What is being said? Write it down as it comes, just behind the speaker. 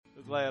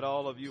glad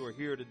all of you are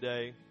here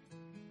today.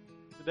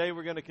 Today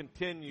we're going to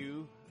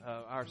continue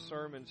our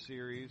sermon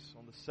series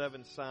on the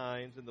 7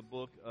 signs in the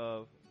book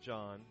of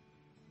John.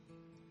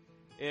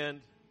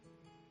 And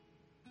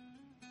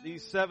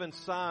these 7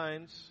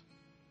 signs,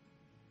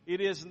 it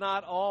is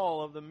not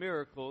all of the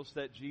miracles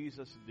that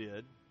Jesus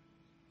did,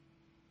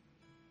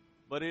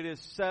 but it is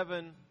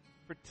 7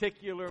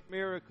 particular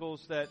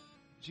miracles that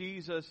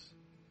Jesus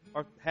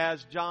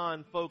has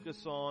John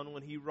focus on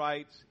when he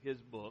writes his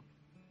book.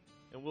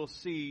 And we'll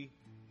see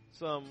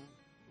some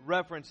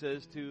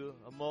references to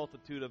a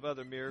multitude of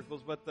other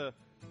miracles. But the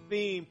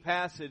theme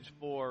passage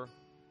for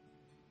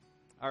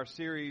our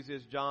series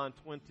is John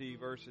 20,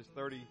 verses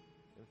 30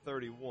 and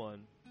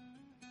 31.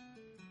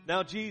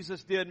 Now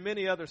Jesus did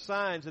many other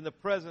signs in the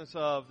presence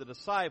of the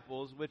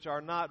disciples, which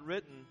are not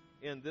written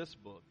in this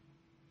book.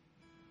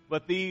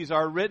 But these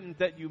are written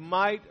that you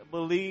might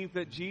believe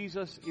that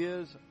Jesus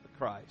is the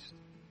Christ,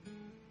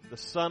 the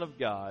Son of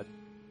God,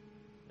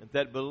 and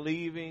that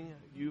believing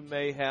you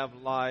may have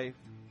life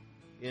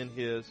in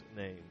His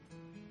name.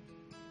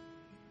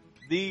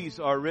 These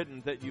are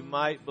written that you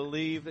might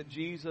believe that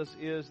Jesus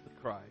is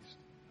the Christ,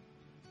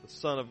 the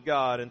Son of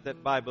God, and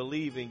that by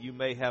believing you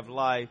may have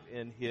life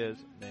in His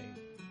name.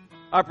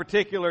 Our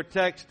particular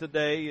text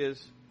today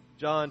is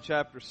John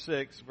chapter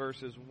 6,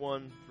 verses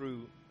 1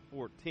 through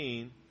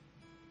 14.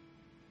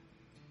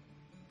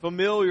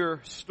 Familiar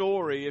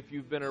story if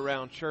you've been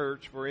around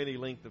church for any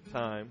length of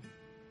time.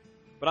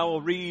 But I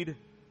will read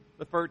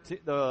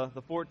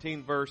the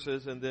 14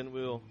 verses and then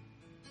we'll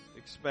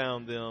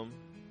expound them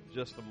in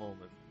just a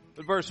moment.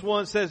 But verse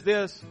 1 says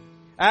this: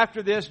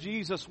 After this,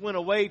 Jesus went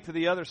away to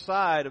the other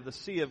side of the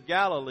Sea of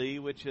Galilee,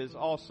 which is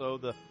also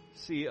the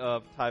Sea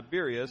of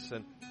Tiberias,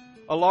 and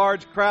a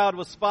large crowd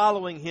was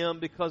following Him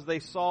because they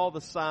saw the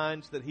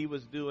signs that He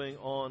was doing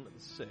on the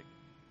sick.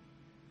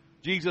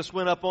 Jesus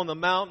went up on the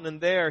mountain,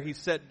 and there He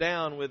sat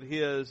down with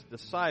His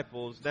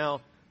disciples. Now,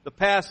 the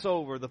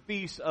Passover, the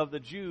feast of the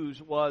Jews,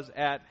 was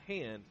at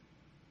hand.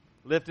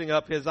 Lifting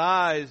up His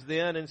eyes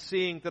then, and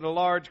seeing that a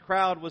large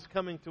crowd was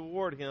coming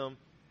toward Him,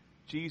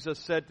 Jesus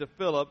said to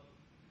Philip,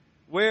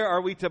 Where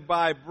are we to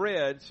buy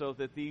bread so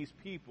that these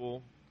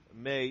people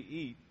may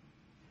eat?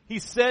 He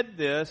said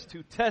this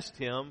to test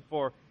Him,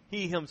 for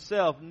He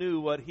Himself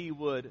knew what He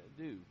would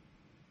do.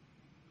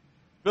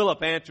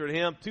 Philip answered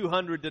Him,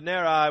 200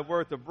 denarii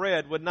worth of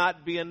bread would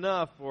not be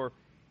enough for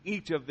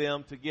each of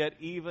them to get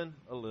even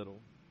a little.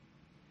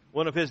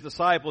 One of His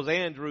disciples,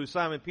 Andrew,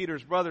 Simon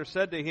Peter's brother,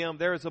 said to Him,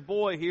 There is a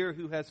boy here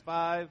who has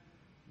 5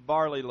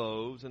 barley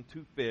loaves and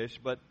 2 fish,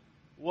 but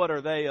what are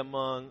they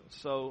among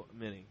so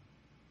many?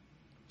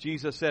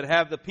 Jesus said,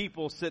 Have the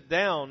people sit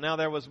down. Now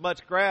there was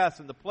much grass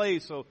in the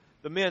place, so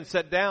the men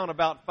sat down,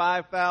 about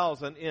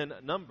 5,000 in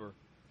number.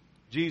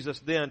 Jesus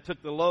then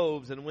took the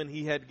loaves, and when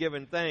He had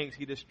given thanks,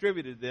 He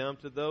distributed them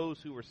to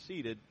those who were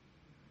seated,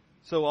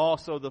 so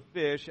also the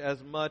fish,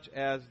 as much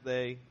as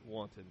they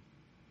wanted.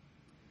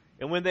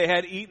 And when they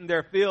had eaten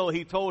their fill,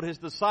 He told His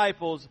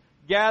disciples,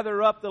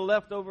 Gather up the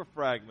leftover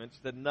fragments,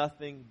 that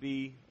nothing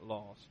be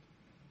lost.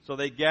 So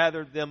they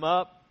gathered them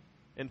up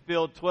and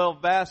filled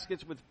 12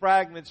 baskets with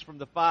fragments from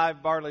the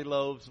 5 barley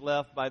loaves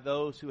left by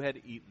those who had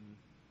eaten.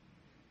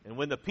 And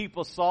when the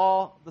people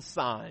saw the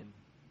sign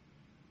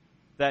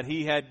that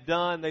He had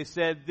done, they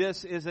said,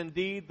 This is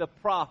indeed the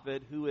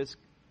prophet who is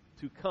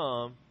to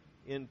come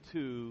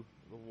into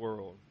the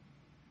world.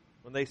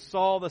 When they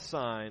saw the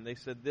sign, they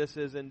said, This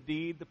is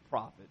indeed the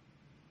prophet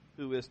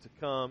who is to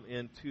come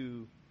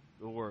into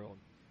the world.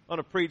 I want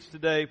to preach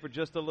today for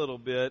just a little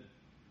bit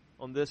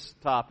on this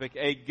topic,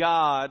 a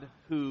God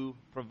who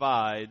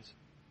provides,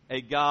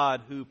 a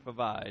God who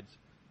provides.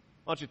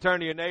 Why don't you turn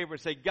to your neighbor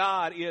and say,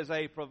 God is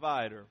a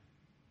provider.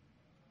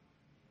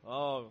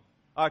 Oh,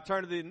 I'll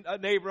turn to the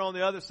neighbor on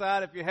the other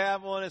side, if you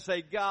have one, and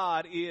say,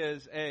 God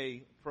is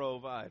a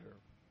provider.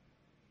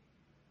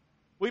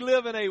 We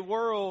live in a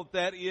world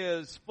that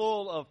is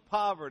full of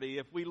poverty.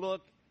 If we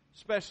look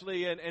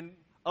especially in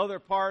other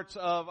parts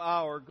of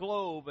our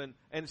globe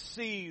and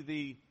see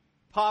the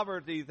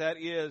poverty that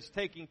is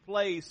taking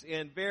place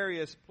in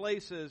various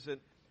places and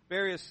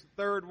various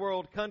third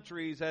world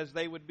countries, as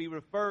they would be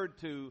referred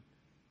to,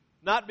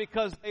 not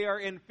because they are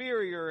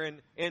inferior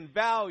in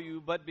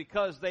value, but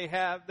because they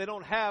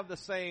don't have the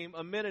same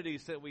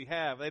amenities that we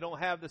have. They don't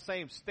have the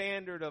same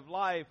standard of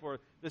life or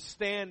the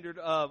standard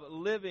of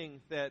living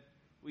that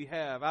we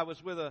have. I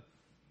was with a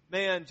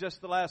man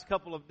just the last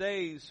couple of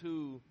days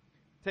who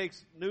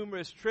takes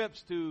numerous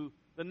trips to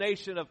the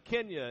nation of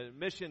Kenya,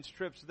 missions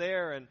trips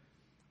there, and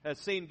has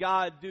seen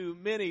God do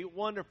many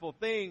wonderful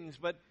things.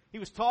 But he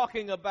was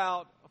talking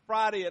about,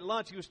 Friday at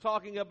lunch, he was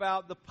talking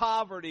about the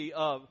poverty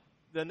of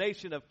the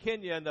nation of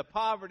Kenya and the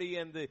poverty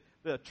in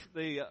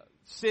the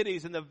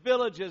cities and the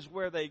villages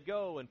where they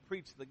go and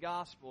preach the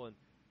gospel. And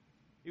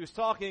he was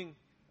talking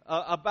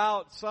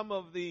about some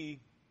of the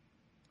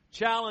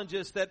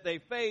challenges that they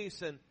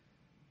face. And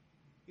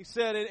he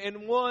said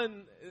in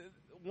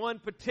one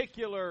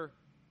particular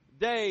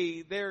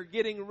day, they're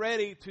getting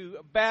ready to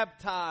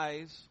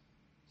baptize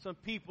some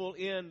people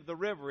in the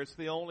river. It's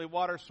the only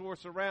water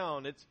source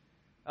around.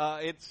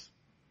 It's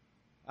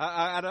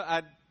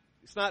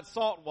not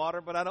salt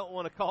water, but I don't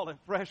want to call it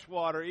fresh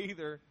water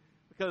either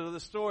because of the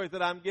story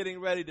that I'm getting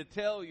ready to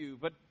tell you.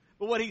 But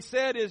what he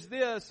said is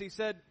this. He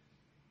said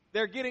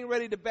they're getting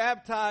ready to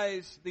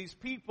baptize these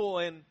people,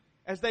 and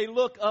as they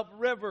look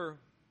upriver,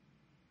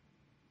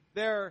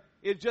 there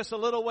is just a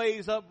little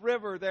ways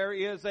upriver, there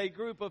is a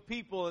group of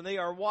people, and they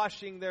are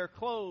washing their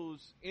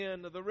clothes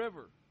in the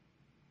river.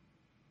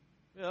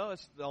 You know,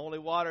 it's the only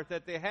water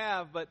that they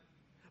have,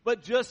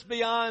 but just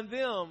beyond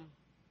them,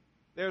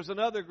 there's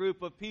another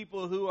group of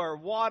people who are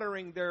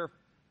watering their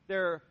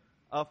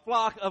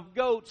flock of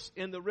goats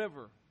in the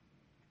river.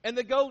 And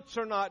the goats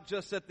are not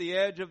just at the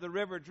edge of the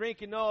river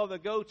drinking. No, the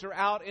goats are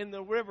out in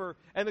the river,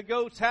 and the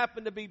goats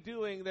happen to be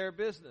doing their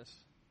business.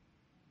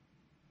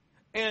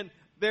 And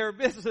their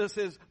business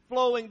is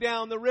flowing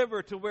down the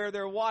river to where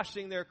they're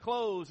washing their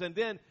clothes, and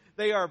then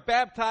they are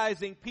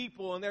baptizing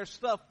people, and there's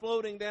stuff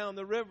floating down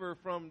the river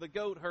from the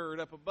goat herd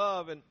up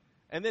above.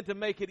 And then to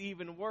make it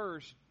even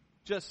worse,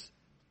 just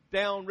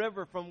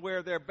downriver from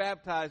where they're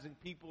baptizing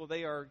people,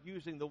 they are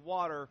using the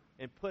water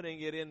and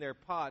putting it in their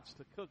pots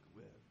to cook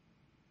with.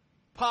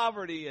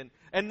 Poverty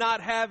and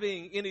not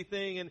having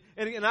anything. And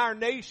in our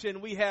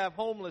nation, we have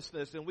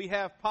homelessness and we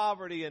have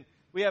poverty, and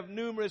we have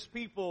numerous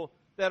people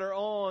that are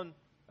on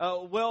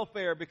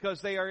welfare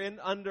because they are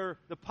under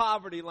the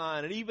poverty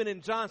line. And even in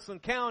Johnson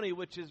County,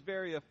 which is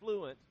very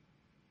affluent,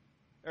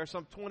 there are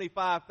some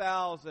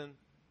 25,000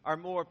 or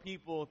more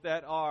people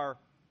that are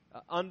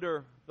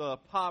under the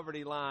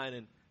poverty line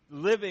and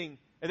living.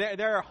 And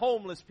there are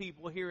homeless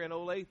people here in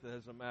Olathe,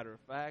 as a matter of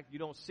fact. You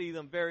don't see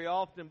them very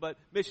often, but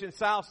Mission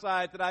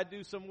Southside that I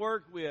do some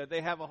work with, they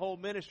have a whole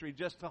ministry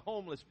just to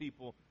homeless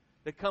people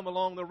that come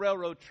along the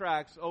railroad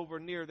tracks over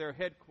near their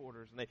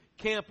headquarters. And they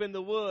camp in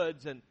the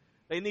woods, and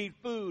they need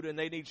food, and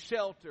they need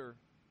shelter.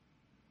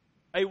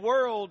 A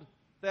world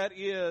that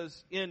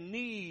is in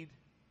need.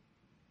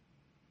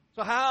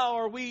 So how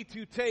are we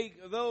to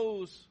take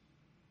those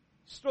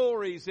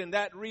stories and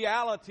that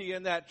reality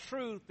and that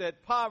truth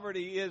that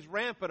poverty is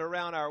rampant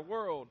around our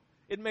world?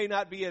 It may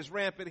not be as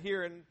rampant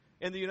here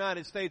in the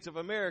United States of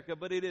America,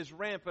 but it is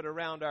rampant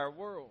around our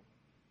world.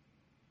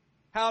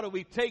 How do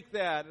we take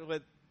that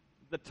with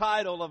the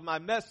title of my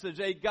message,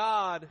 A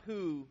God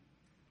Who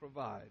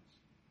Provides?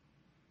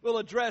 We'll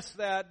address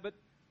that, but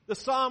the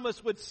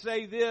psalmist would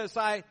say this: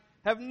 I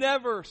have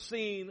never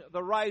seen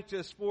the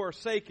righteous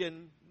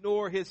forsaken,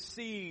 nor his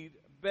seed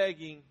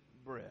begging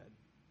bread.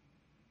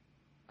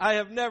 I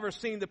have never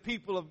seen the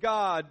people of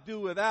God do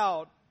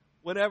without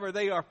whenever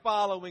they are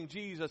following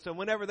Jesus and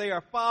whenever they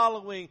are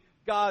following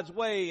God's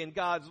way and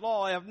God's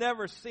law. I have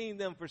never seen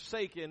them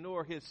forsaken,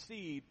 nor his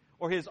seed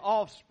or his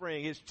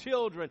offspring, his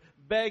children,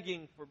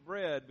 begging for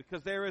bread.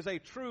 Because there is a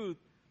truth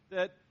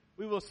that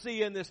we will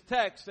see in this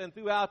text and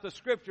throughout the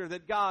Scripture,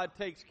 that God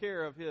takes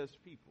care of his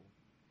people.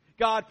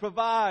 God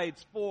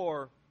provides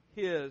for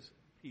his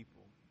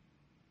people.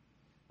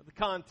 In the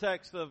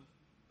context of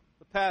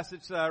the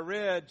passage that I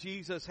read,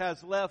 Jesus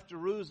has left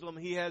Jerusalem.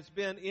 He has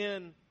been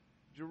in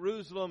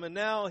Jerusalem, and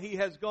now he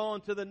has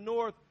gone to the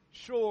north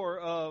shore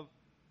of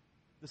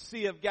the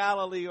Sea of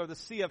Galilee, or the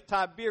Sea of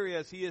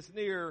Tiberias. He is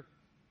near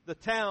the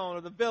town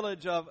or the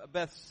village of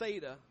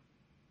Bethsaida.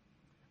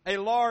 A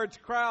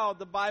large crowd,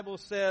 the Bible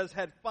says,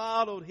 had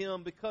followed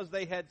him because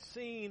they had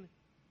seen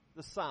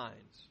the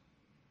signs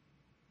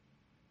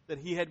that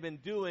he had been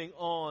doing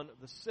on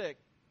the sick.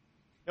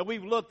 And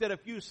we've looked at a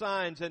few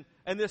signs,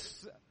 and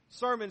this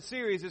sermon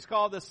series is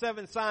called The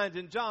Seven Signs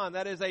in John.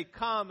 That is a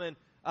common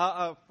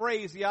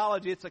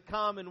phraseology. It's a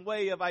common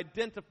way of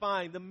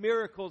identifying the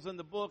miracles in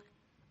the book,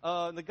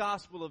 in the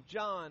Gospel of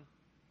John.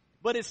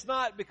 But it's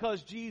not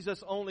because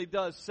Jesus only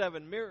does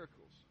 7 miracles.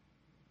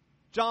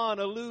 John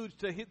alludes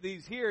to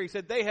these here. He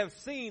said they have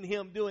seen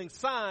him doing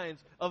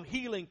signs of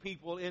healing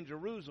people in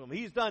Jerusalem.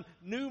 He's done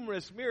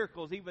numerous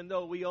miracles, even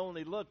though we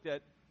only looked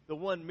at the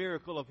one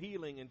miracle of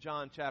healing in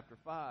John chapter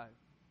 5.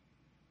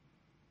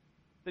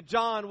 That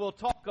John will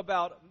talk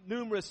about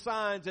numerous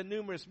signs and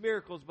numerous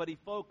miracles, but he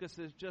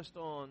focuses just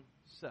on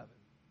 7.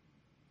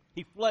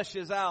 He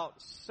fleshes out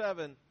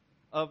 7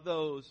 of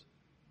those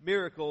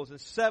miracles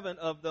and 7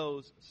 of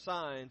those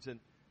signs. And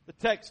the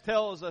text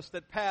tells us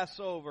that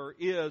Passover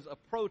is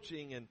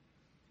approaching. And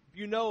if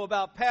you know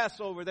about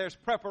Passover, there's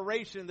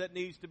preparation that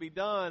needs to be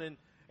done.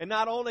 And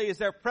not only is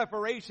there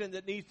preparation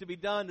that needs to be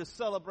done to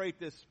celebrate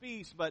this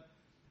feast, but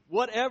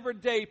whatever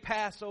day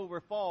Passover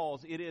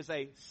falls, it is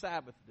a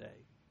Sabbath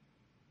day.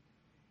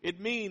 It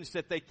means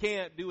that they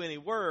can't do any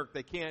work.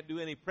 They can't do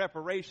any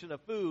preparation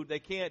of food. They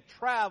can't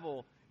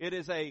travel. It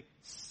is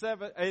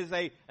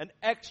an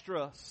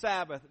extra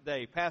Sabbath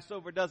day.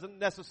 Passover doesn't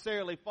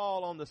necessarily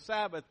fall on the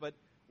Sabbath, but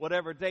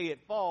whatever day it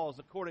falls,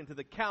 according to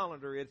the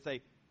calendar, it's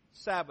a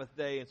Sabbath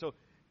day. And so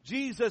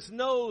Jesus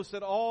knows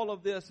that all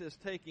of this is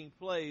taking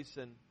place,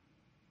 and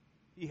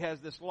he has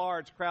this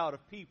large crowd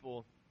of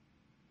people.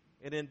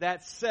 And in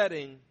that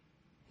setting,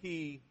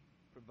 he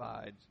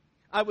provides.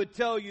 I would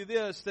tell you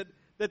this,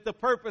 that the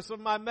purpose of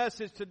my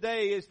message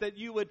today is that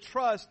you would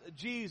trust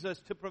Jesus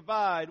to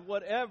provide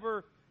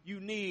whatever you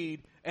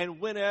need and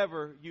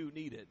whenever you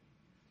need it.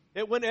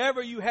 That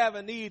whenever you have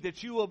a need,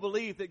 that you will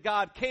believe that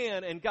God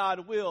can and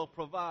God will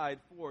provide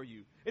for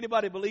you.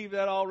 Anybody believe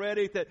that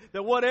already? That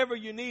whatever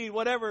you need,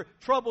 whatever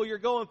trouble you're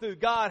going through,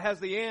 God has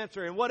the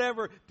answer. And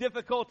whatever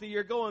difficulty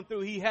you're going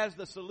through, He has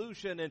the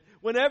solution. And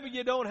whenever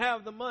you don't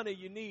have the money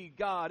you need,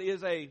 God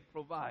is a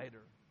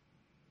provider.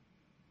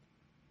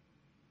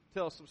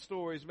 Tell some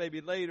stories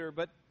maybe later,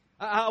 but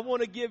I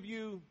want to give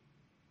you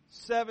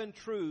 7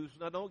 truths.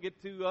 Now don't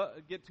get too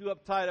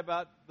uptight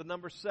about the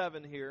number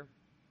 7 here.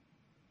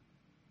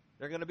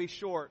 They're going to be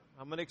short.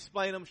 I'm going to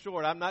explain them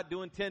short. I'm not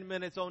doing 10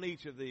 minutes on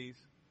each of these.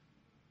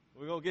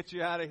 We're going to get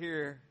you out of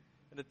here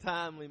in a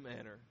timely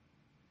manner.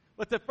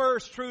 But the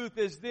first truth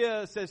is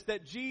this, is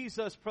that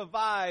Jesus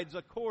provides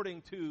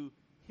according to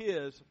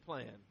His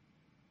plan.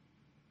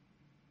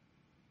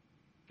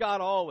 God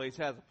always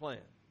has a plan.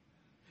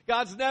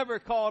 God's never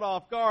caught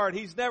off guard.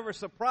 He's never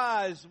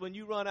surprised when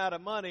you run out of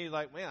money.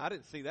 Like, man, I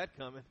didn't see that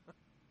coming.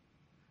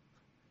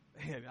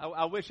 Man,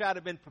 I wish I'd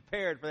have been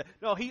prepared for that.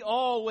 No, He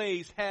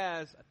always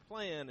has a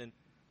plan. And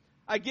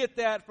I get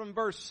that from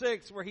verse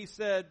 6 where He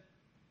said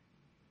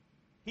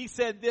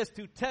this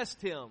to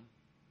test Him,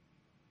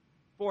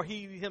 for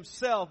He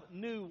Himself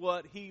knew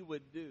what He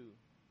would do.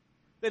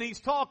 That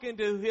He's talking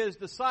to His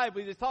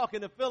disciples. He's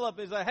talking to Philip.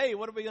 He's like, hey,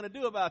 what are we going to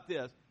do about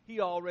this? He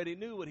already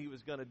knew what He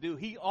was going to do.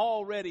 He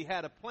already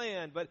had a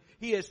plan, but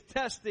He is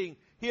testing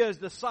His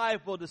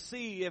disciple to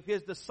see if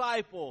His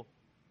disciple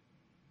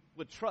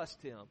would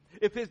trust Him.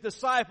 If His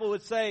disciple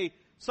would say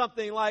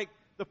something like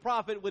the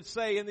prophet would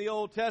say in the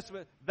Old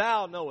Testament,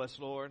 Thou knowest,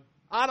 Lord.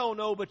 I don't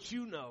know, but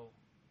You know.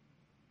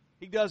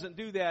 He doesn't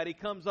do that. He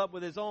comes up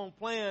with His own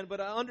plan. But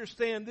I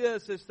understand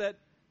this is that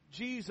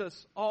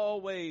Jesus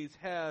always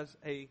has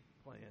a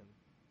plan.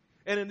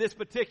 And in this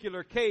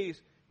particular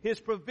case, His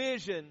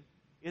provision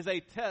is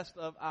a test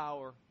of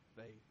our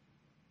faith.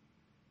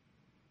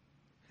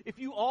 If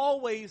you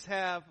always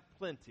have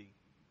plenty,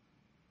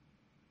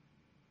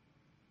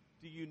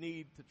 do you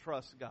need to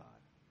trust God?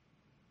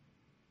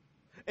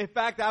 In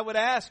fact, I would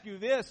ask you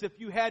this, if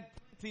you had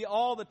plenty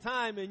all the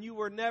time and you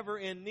were never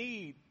in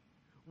need,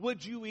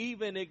 would you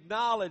even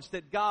acknowledge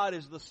that God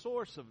is the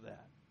source of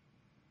that?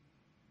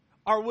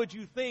 Or would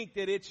you think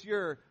that it's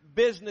your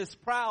business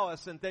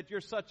prowess and that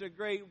you're such a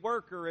great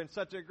worker and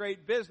such a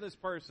great business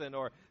person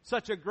or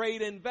such a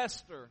great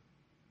investor?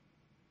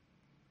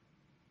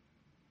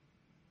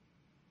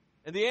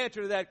 And the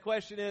answer to that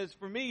question is,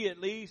 for me at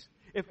least,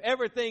 if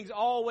everything's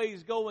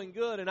always going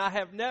good and I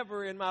have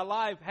never in my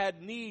life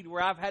had need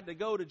where I've had to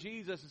go to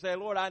Jesus and say,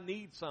 Lord, I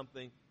need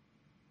something,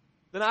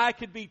 then I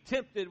could be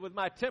tempted with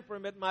my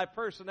temperament, my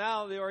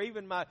personality, or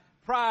even my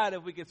pride,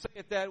 if we could say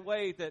it that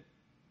way, that,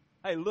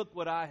 hey, look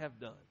what I have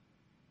done.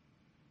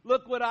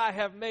 Look what I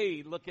have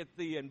made. Look at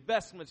the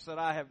investments that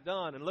I have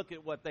done and look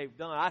at what they've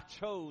done. I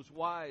chose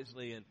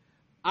wisely and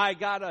I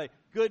got a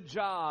good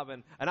job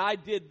and I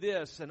did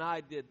this and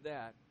I did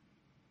that.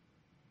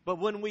 But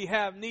when we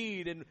have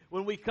need and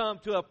when we come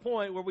to a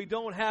point where we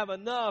don't have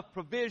enough,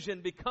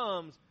 provision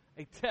becomes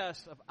a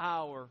test of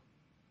our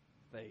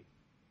faith.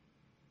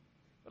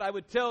 But I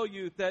would tell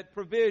you that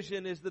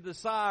provision is the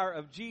desire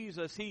of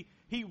Jesus.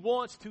 He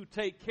wants to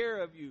take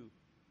care of you,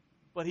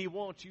 but He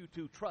wants you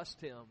to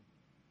trust Him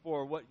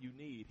for what you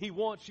need. He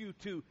wants you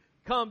to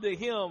come to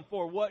Him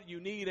for what you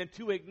need and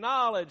to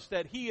acknowledge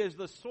that He is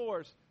the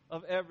source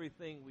of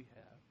everything we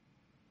have.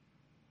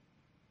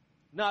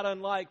 Not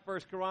unlike 1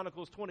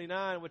 Chronicles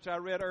 29, which I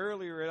read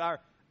earlier at our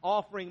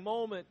offering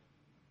moment,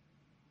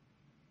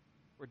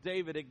 where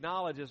David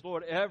acknowledges,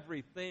 Lord,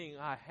 everything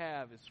I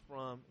have is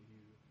from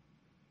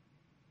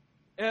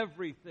You.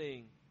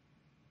 Everything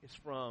is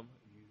from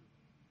You.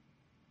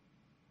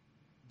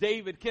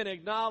 David can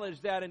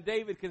acknowledge that, and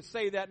David can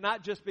say that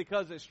not just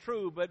because it's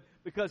true, but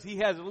because he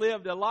has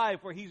lived a life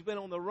where he's been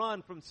on the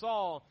run from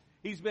Saul.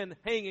 He's been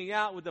hanging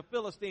out with the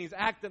Philistines,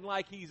 acting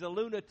like he's a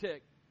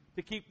lunatic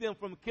to keep them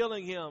from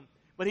killing him.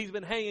 But he's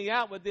been hanging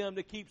out with them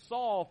to keep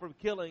Saul from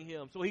killing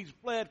him. So he's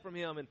fled from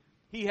him, and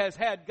he has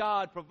had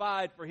God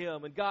provide for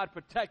him and God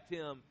protect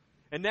him.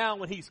 And now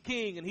when he's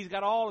king and he's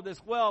got all of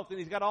this wealth and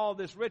he's got all of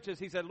this riches,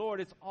 he said, Lord,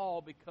 it's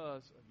all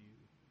because of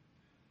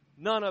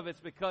You. None of it's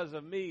because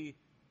of me.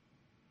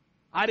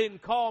 I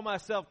didn't call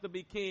myself to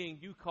be king.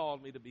 You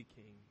called me to be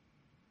king.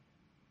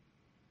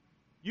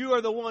 You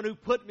are the one who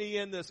put me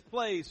in this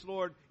place,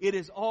 Lord. It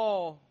is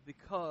all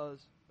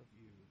because of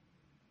You.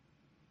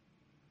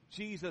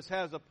 Jesus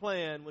has a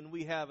plan when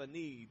we have a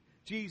need.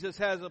 Jesus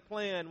has a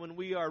plan when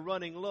we are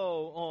running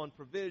low on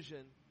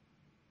provision.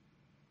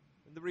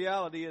 And the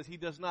reality is He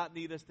does not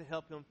need us to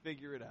help Him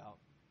figure it out.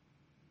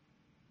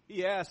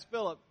 He asked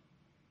Philip,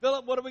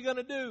 Philip, what are we going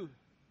to do?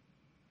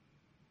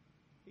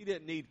 He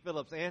didn't need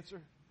Philip's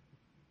answer.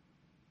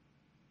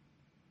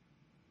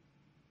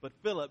 But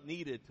Philip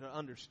needed to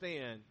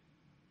understand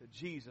that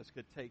Jesus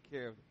could take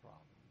care of the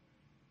problem.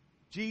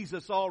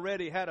 Jesus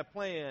already had a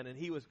plan and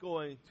He was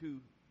going to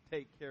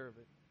take care of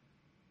it.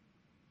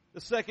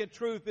 The second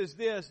truth is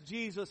this: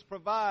 Jesus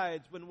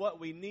provides when what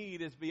we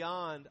need is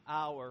beyond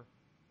our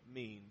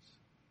means.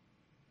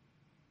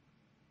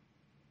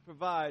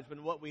 provides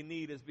when what we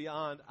need is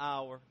beyond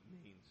our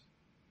means.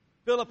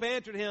 Philip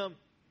answered him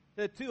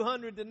that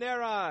 200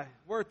 denarii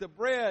worth of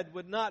bread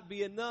would not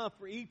be enough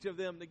for each of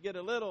them to get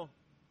a little.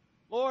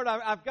 Lord,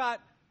 I've got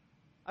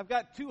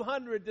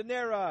 200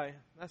 denarii.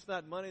 That's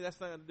not money. That's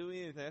not going to do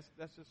anything.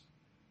 That's just,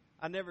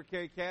 I never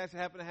carry cash. I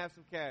happen to have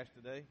some cash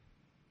today.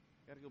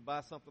 Got to go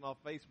buy something off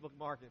Facebook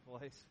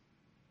Marketplace.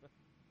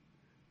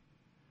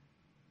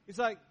 He's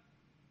like,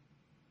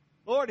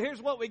 Lord,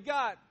 here's what we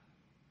got.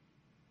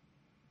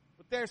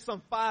 But there's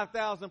some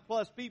 5,000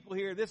 plus people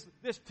here. This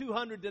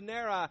 200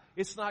 denarii,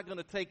 it's not going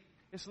to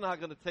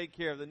take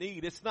care of the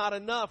need. It's not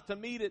enough to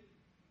meet it.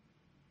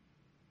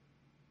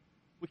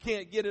 We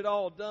can't get it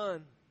all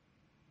done.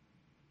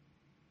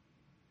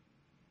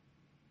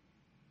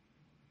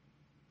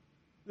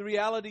 The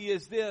reality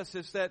is this,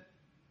 is that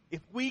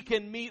if we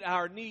can meet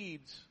our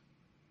needs,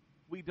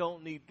 we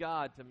don't need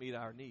God to meet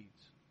our needs.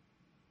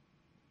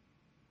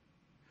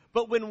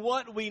 But when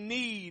what we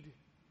need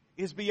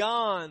is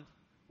beyond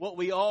what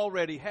we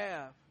already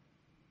have,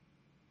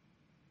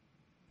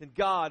 then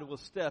God will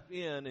step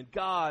in and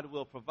God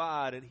will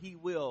provide and He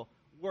will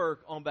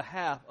work on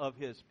behalf of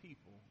His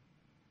people.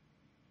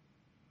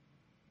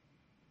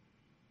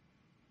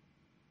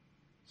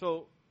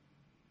 So,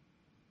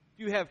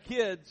 if you have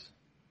kids,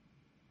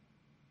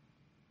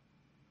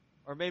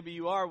 or maybe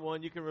you are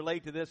one, you can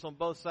relate to this on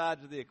both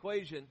sides of the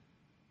equation.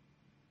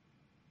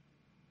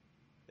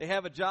 They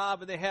have a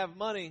job and they have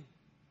money,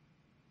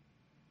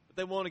 but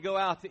they want to go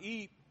out to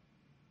eat.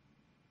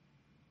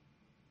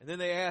 And then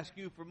they ask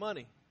you for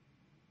money.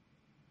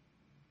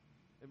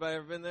 Anybody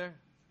ever been there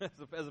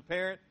as a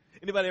parent?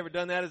 Anybody ever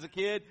done that as a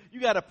kid? You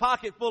got a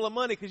pocket full of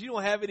money because you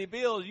don't have any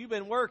bills. You've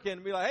been working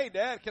and be like, hey,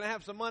 Dad, can I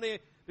have some money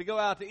to go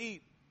out to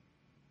eat?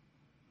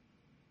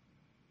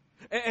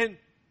 And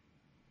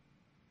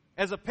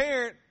as a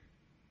parent,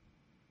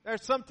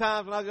 there's some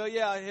times when I go,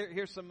 yeah,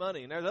 here's some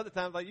money. And there's other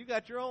times like, you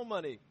got your own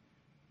money.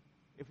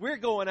 If we're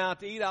going out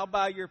to eat, I'll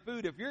buy your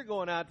food. If you're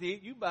going out to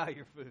eat, you buy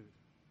your food.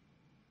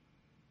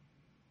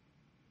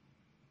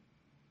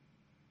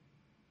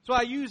 So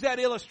I use that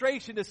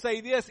illustration to say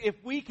this: if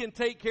we can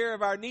take care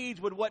of our needs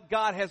with what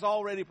God has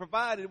already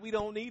provided, we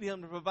don't need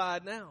Him to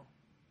provide now.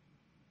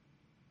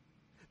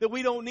 That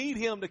we don't need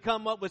Him to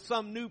come up with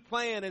some new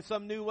plan and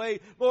some new way.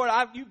 Lord,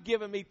 you've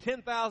given me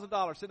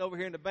 $10,000 sitting over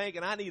here in the bank,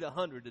 and I need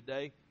 100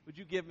 today. Would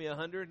you give me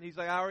 100? And He's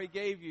like, I already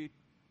gave you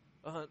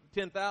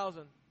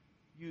 10,000.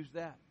 Use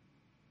that.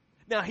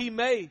 Now, He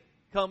may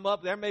come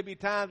up. There may be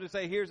times we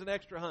say, here's an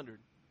extra 100.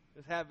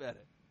 Just have at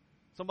it.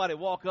 Somebody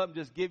walk up and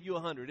just give you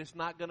 100. It's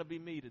not going to be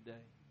me today.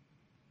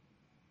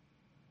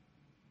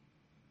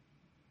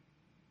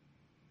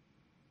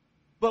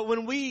 But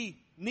when we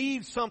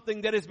need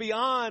something that is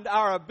beyond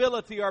our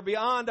ability or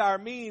beyond our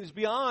means,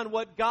 beyond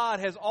what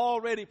God has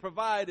already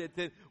provided,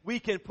 that we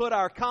can put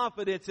our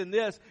confidence in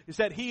this, is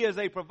that He is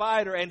a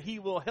provider and He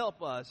will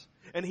help us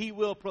and He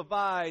will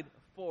provide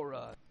for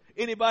us.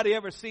 Anybody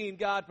ever seen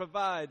God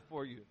provide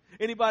for you?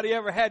 Anybody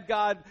ever had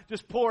God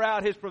just pour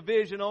out His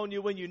provision on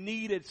you when you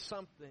needed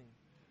something?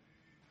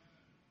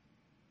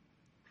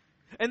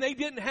 And they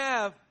didn't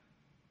have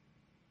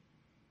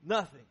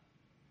nothing.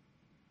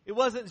 It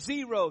wasn't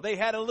zero. They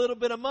had a little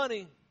bit of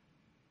money.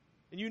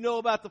 And you know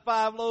about the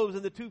 5 loaves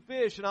and the 2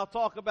 fish, and I'll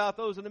talk about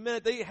those in a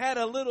minute. They had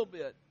a little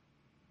bit.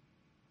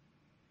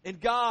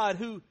 And God,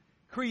 who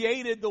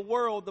created the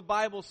world, the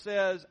Bible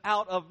says,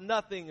 out of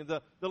nothing.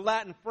 The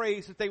Latin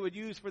phrase that they would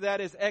use for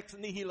that is ex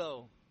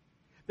nihilo.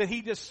 That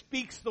He just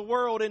speaks the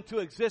world into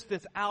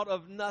existence out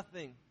of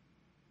nothing.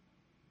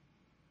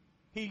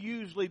 He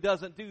usually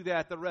doesn't do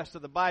that the rest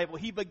of the Bible.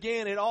 He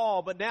began it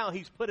all, but now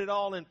He's put it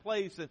all in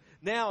place, and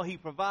now He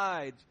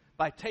provides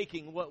by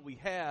taking what we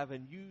have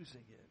and using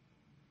it.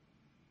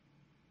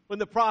 When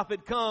the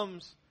prophet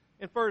comes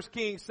in 1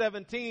 Kings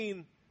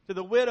 17 to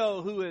the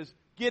widow who is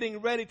getting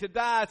ready to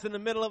die, it's in the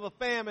middle of a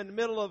famine, in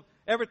the middle of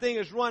everything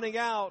is running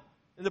out,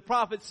 and the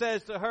prophet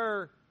says to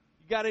her,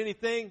 you got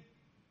anything?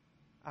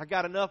 I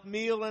got enough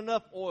meal and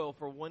enough oil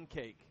for 1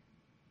 cake.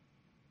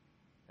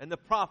 And the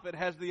prophet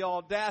has the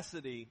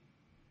audacity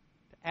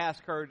to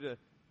ask her to,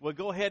 well,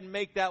 go ahead and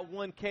make that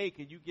 1 cake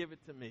and you give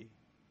it to me.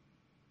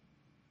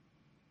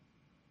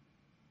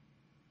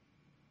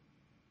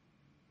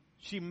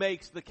 She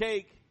makes the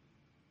cake.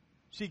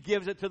 She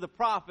gives it to the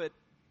prophet.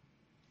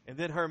 And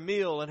then her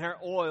meal and her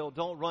oil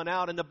don't run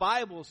out. And the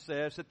Bible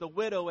says that the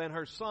widow and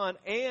her son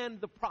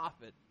and the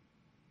prophet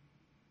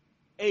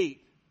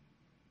ate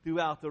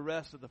throughout the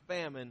rest of the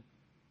famine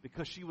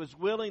because she was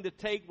willing to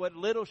take what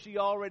little she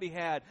already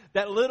had,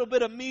 that little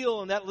bit of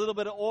meal and that little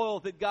bit of oil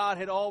that God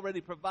had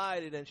already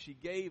provided, and she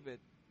gave it.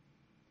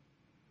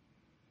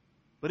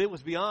 But it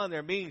was beyond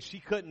their means. She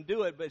couldn't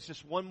do it, but it's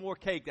just 1 more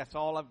cake. That's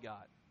all I've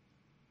got.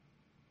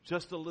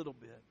 Just a little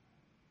bit.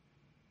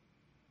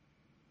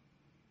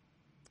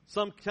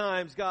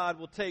 Sometimes God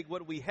will take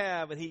what we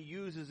have and He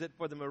uses it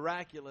for the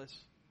miraculous.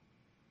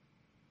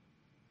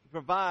 He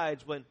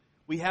provides when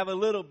we have a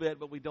little bit,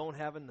 but we don't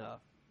have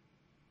enough.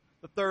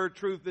 The third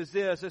truth is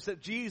this, is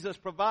that Jesus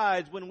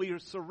provides when we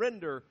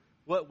surrender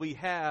what we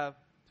have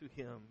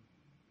to Him.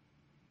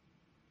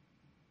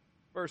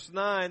 Verse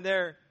 9,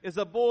 there is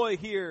a boy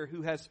here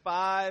who has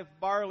 5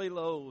 barley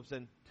loaves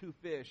and 2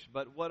 fish,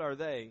 but what are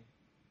they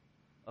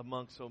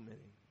among so many?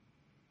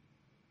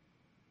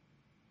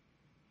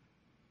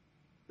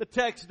 The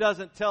text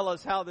doesn't tell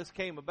us how this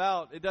came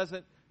about.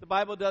 The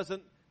Bible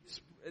doesn't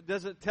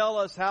tell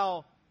us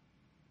how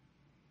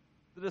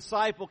the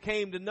disciple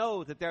came to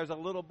know that there's a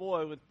little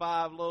boy with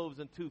 5 loaves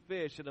and 2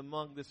 fish and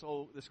among this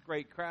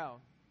great crowd.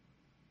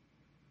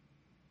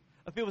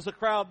 If it was a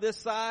crowd this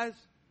size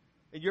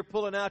and you're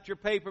pulling out your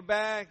paper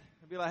bag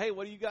and be like, hey,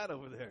 what do you got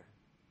over there?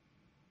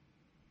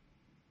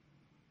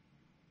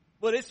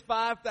 But it's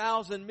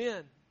 5,000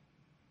 men,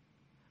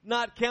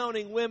 not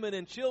counting women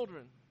and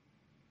children.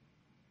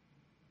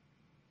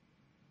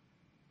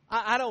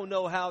 I don't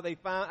know how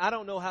I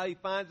don't know how he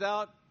finds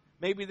out.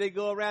 Maybe they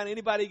go around,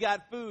 anybody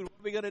got food? What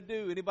are we going to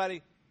do?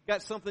 Anybody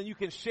got something you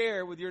can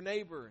share with your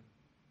neighbor?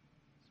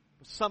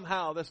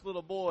 Somehow this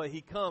little boy,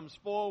 he comes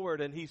forward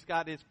and he's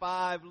got his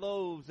 5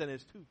 loaves and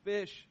his 2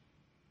 fish.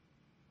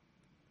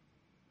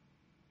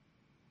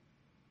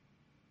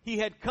 He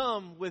had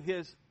come with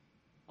his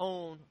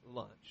own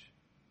lunch.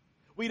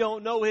 We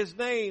don't know his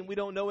name. We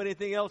don't know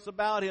anything else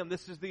about him.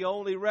 This is the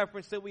only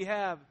reference that we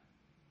have.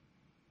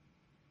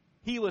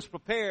 He was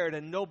prepared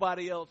and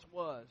nobody else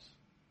was.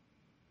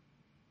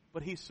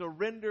 But he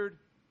surrendered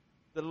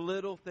the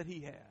little that he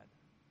had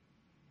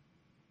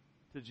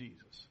to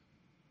Jesus.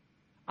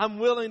 I'm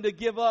willing to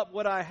give up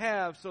what I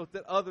have so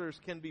that others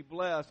can be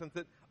blessed and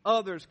that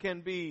others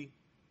can be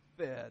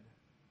fed.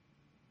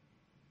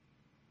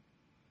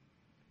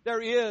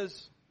 There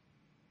is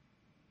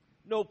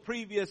no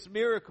previous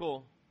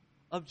miracle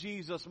of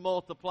Jesus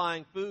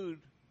multiplying food.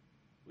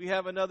 We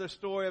have another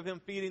story of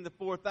him feeding the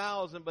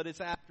 4,000, but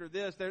it's after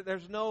this.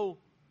 There's no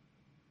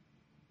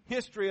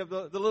history of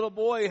the little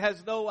boy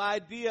has no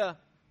idea.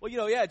 Well,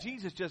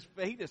 Jesus just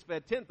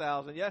fed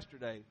 10,000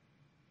 yesterday.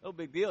 No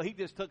big deal. He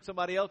just took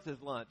somebody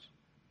else's lunch.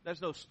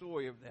 There's no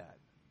story of that.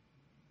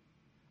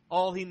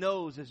 All he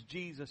knows is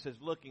Jesus is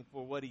looking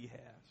for what he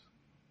has.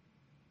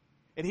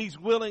 And he's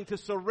willing to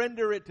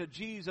surrender it to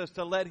Jesus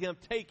to let him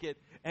take it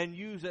and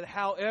use it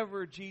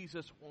however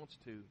Jesus wants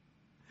to.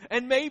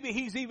 And maybe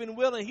he's even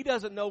willing. He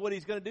doesn't know what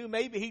he's going to do.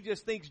 Maybe he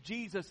just thinks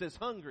Jesus is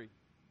hungry.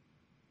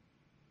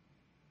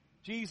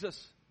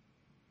 Jesus,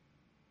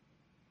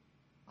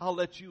 I'll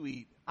let you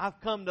eat.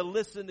 I've come to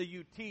listen to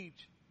you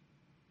teach.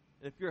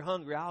 And if you're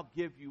hungry, I'll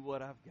give you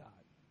what I've got.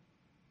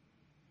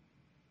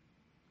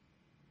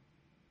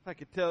 If I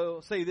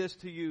could say this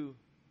to you,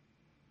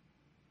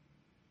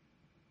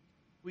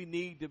 we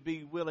need to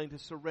be willing to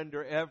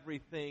surrender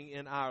everything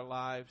in our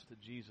lives to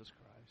Jesus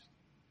Christ.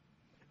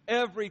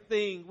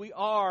 Everything we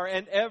are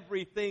and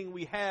everything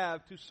we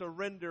have, to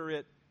surrender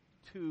it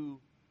to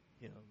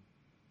him.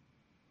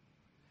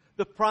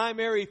 The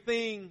primary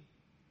thing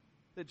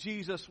that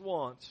Jesus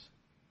wants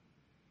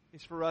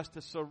is for us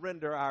to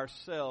surrender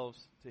ourselves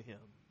to him.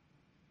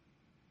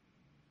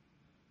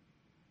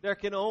 There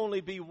can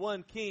only be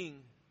one king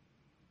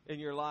in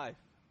your life.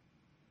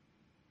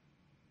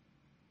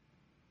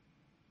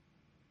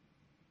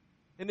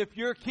 And if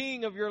you're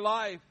king of your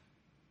life,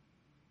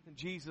 then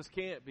Jesus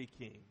can't be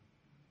king.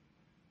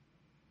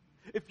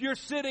 If you're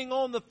sitting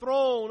on the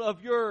throne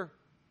of your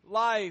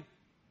life,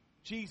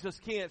 Jesus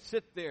can't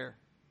sit there.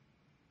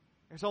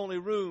 There's only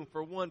room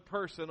for one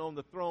person on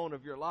the throne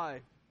of your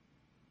life,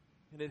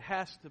 and it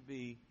has to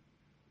be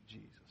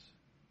Jesus.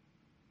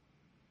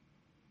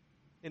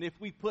 And if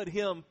we put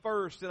him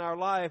first in our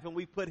life and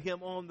we put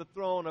him on the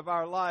throne of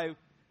our life,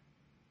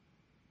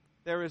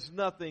 there is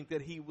nothing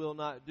that he will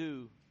not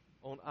do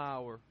on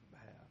our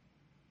behalf.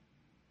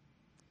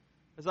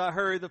 As I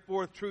hurry, the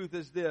fourth truth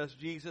is this: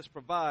 Jesus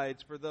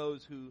provides for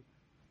those who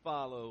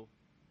follow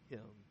him.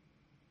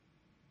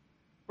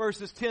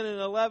 Verses 10 and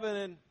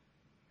 11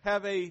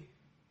 have a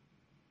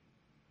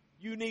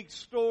unique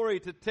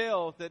story to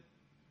tell that,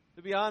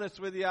 to be honest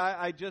with you,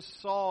 I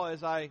just saw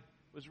as I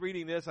was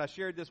reading this. I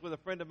shared this with a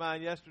friend of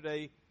mine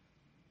yesterday,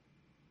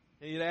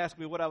 and he'd asked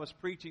me what I was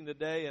preaching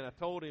today, and I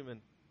told him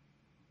and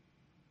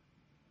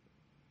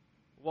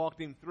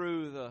walked him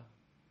through the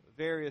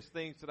various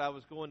things that I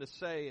was going to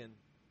say, and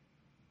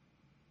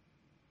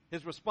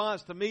his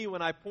response to me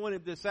when I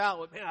pointed this out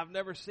was, man, I've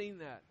never seen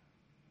that.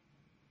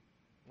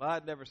 Well,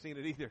 I'd never seen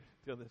it either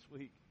till this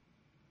week.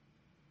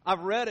 I've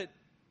read it,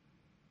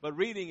 but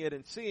reading it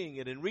and seeing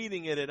it and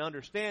reading it and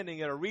understanding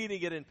it, or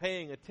reading it and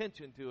paying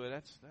attention to it,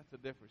 that's a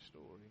different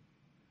story.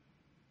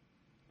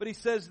 But he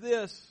says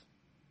this: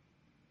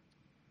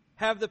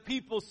 have the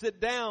people sit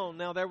down.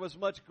 Now there was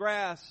much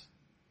grass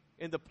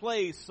in the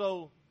place,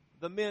 so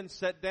the men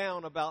sat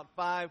down, about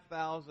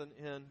 5,000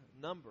 in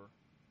number.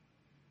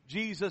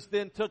 Jesus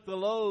then took the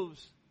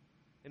loaves,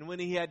 and when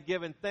he had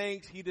given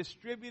thanks, he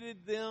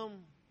distributed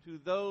them to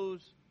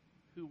those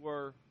who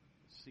were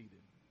seated.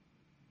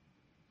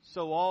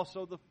 So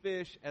also the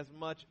fish, as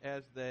much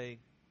as they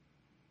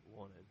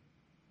wanted.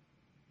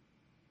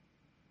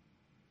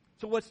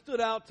 So what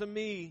stood out to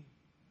me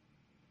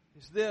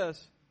is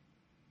this: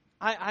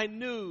 I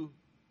knew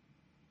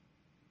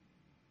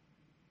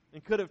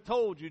and could have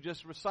told you,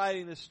 just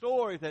reciting this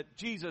story, that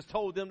Jesus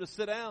told them to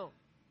sit down.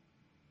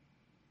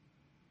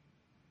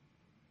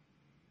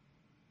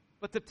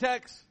 But the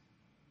text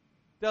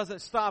doesn't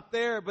stop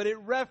there, but it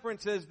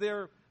references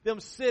them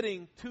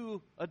sitting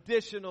 2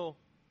 additional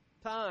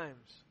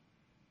times.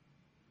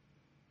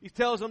 He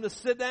tells them to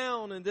sit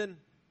down, and then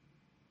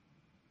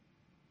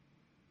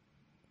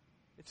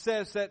it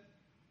says that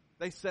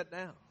they sat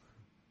down.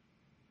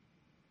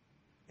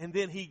 And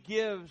then he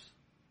gives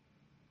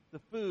the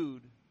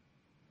food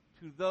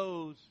to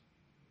those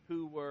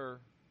who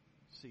were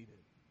seated.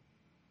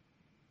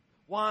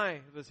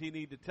 Why does he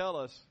need to tell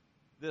us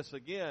this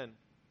again?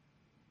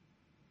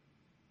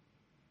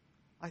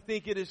 I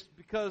think it is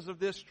because of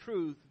this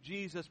truth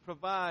Jesus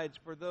provides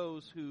for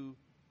those who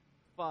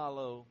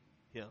follow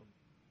him.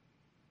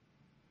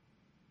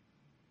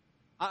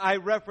 I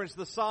referenced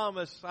the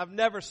psalmist, I've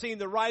never seen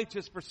the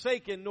righteous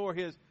forsaken, nor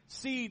his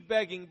seed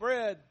begging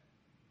bread.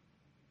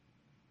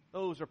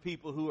 Those are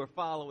people who are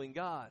following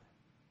God.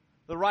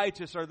 The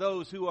righteous are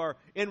those who are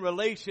in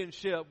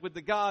relationship with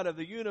the God of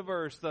the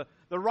universe.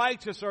 The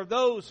righteous are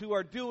those who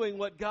are doing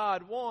what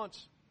God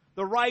wants.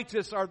 The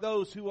righteous are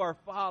those who are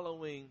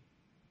following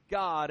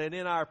God. And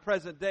in our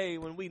present day,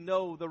 when we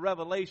know the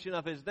revelation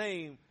of his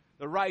name,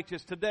 the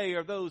righteous today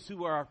are those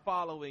who are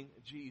following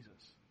Jesus.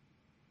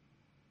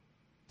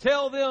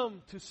 Tell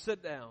them to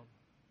sit down.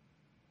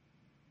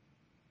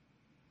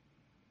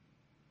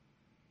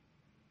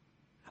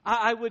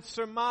 I would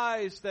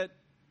surmise that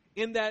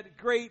in that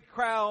great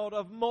crowd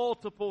of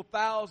multiple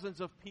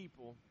thousands of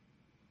people,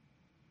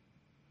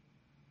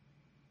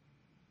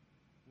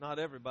 not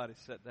everybody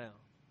sat down.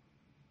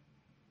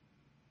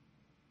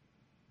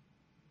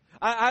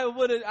 I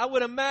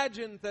would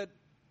imagine that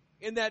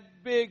in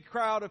that big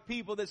crowd of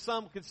people, that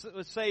some could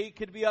say it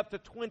could be up to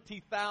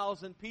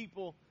 20,000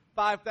 people,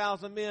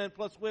 5,000 men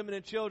plus women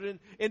and children.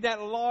 In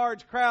that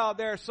large crowd,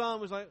 there are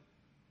some who's like,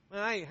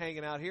 man, I ain't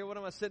hanging out here. What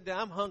am I sitting down?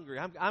 I'm hungry.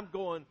 I'm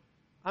going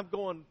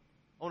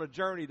on a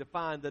journey to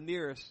find the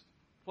nearest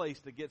place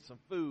to get some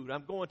food.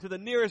 I'm going to the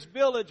nearest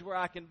village where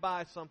I can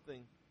buy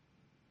something.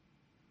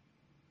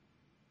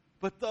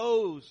 But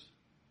those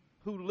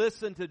who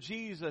listened to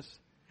Jesus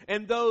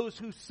and those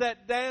who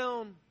sat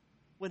down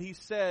when he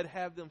said,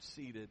 have them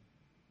seated,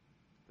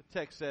 the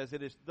text says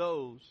it is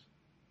those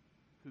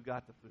who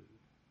got the food.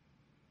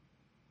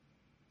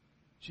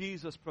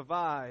 Jesus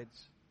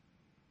provides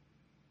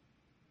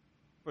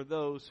for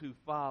those who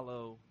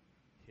follow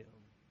him.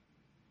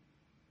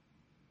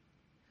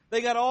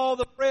 They got all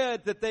the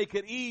bread that they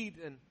could eat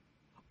and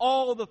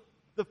all the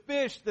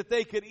fish that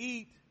they could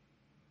eat.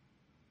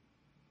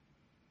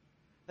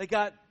 They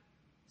got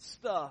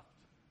stuffed.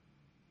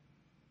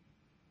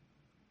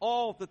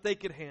 All that they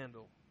could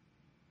handle.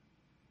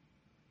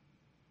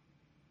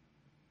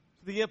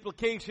 So the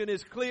implication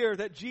is clear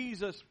that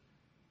Jesus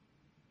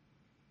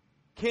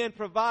can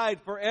provide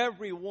for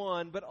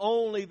everyone, but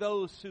only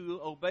those who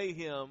obey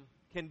him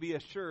can be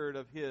assured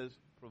of his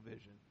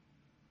provision.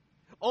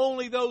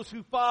 Only those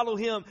who follow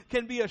him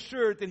can be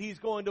assured that he's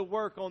going to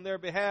work on their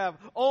behalf.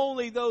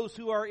 Only those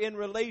who are in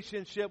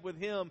relationship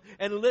with him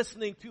and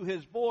listening to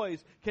his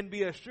voice can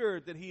be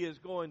assured that he is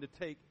going to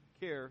take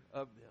care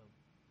of them.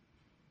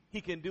 He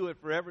can do it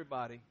for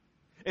everybody.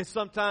 And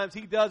sometimes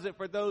he does it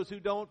for those who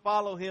don't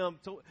follow him,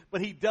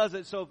 but he does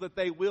it so that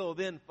they will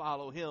then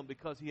follow him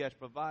because he has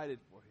provided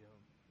for him.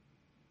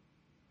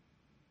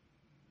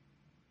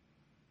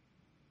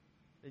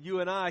 And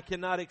you and I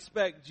cannot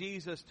expect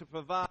Jesus to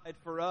provide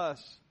for us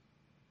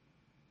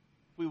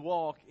if we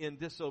walk in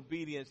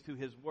disobedience to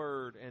his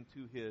word and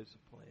to his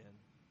plan.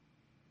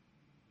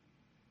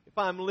 If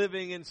I'm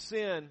living in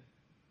sin,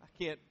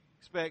 I can't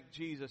expect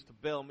Jesus to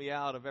bail me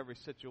out of every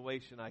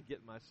situation I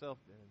get myself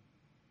in.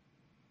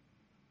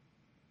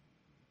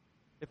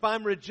 If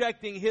I'm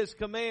rejecting his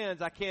commands,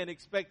 I can't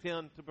expect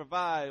him to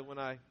provide when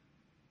I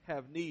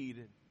have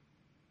need.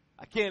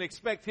 I can't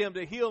expect him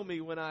to heal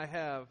me when I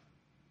have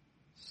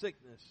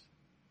sickness.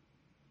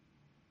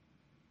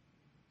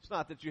 It's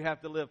not that you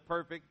have to live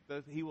perfect,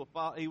 that he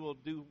will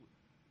do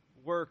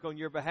work on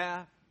your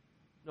behalf.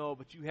 No,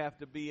 but you have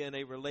to be in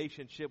a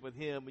relationship with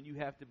him, and you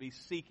have to be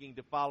seeking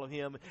to follow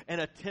him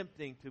and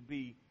attempting to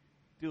be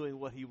doing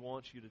what he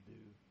wants you to do.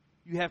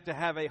 You have to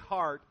have a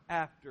heart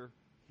after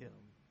him.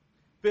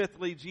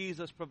 Fifthly,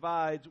 Jesus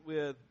provides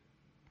with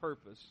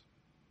purpose.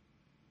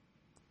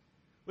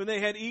 When they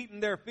had eaten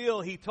their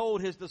fill, he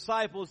told his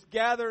disciples,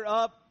 gather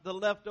up the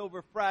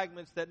leftover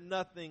fragments that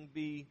nothing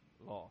be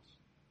lost.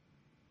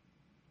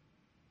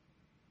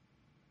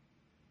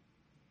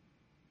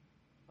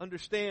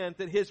 Understand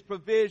that his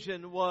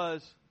provision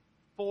was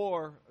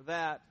for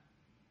that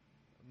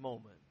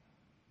moment.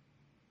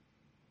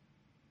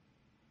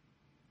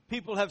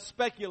 People have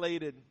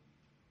speculated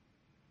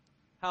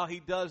how he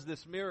does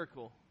this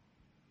miracle.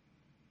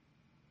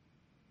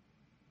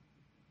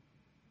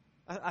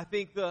 I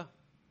think the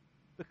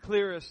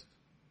clearest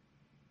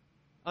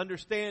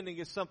understanding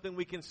is something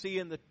we can see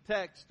in the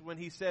text when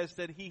he says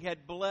that he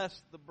had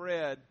blessed the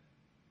bread,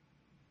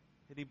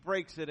 and he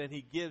breaks it and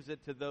he gives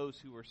it to those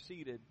who were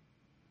seated.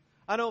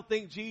 I don't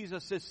think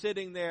Jesus is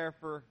sitting there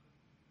for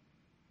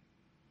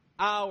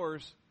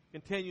hours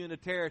continuing to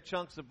tear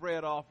chunks of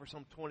bread off for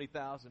some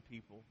 20,000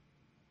 people.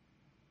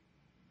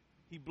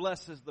 He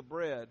blesses the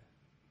bread.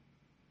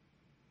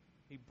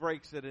 He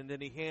breaks it and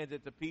then he hands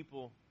it to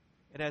people.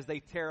 And as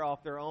they tear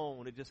off their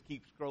own, it just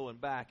keeps growing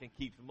back and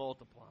keeps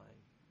multiplying.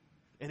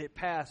 And it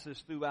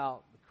passes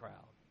throughout the crowd.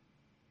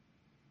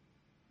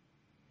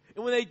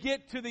 And when they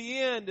get to the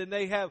end and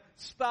they have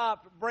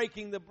stopped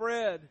breaking the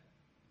bread,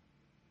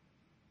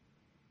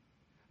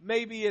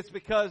 maybe it's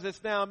because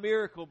it's now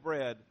miracle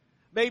bread.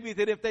 Maybe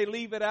that if they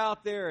leave it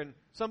out there and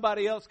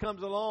somebody else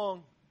comes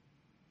along,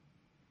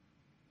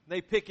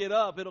 they pick it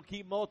up, it'll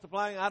keep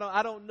multiplying.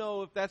 I don't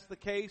know if that's the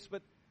case,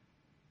 but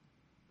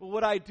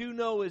what I do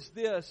know is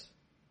this,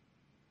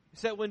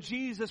 is that when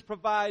Jesus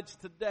provides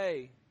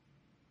today,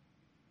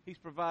 He's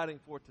providing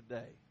for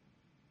today.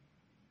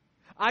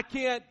 I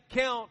can't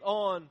count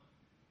on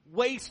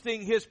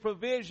wasting His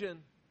provision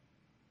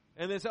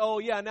and then say, oh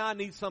yeah, now I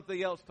need something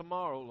else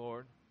tomorrow,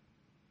 Lord.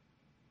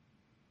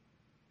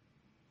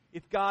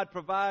 If God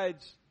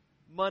provides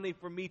money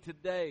for me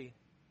today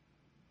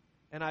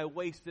and I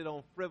waste it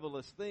on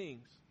frivolous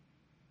things,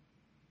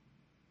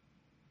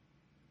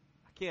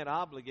 I can't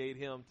obligate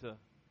Him to,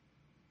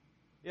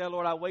 yeah,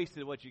 Lord, I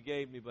wasted what you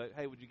gave me, but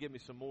hey, would you give me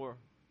some more?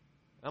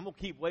 I'm going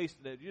to keep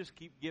wasting it. You just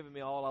keep giving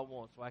me all I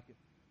want so I can.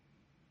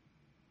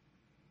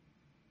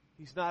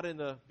 He's not in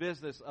the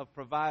business of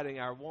providing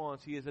our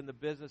wants. He is in the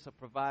business of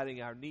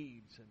providing our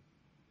needs. And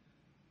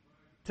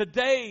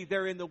today,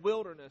 they're in the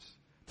wilderness.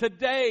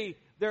 Today,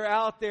 they're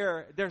out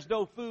there. There's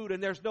no food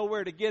and there's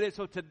nowhere to get it.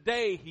 So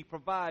today, He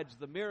provides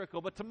the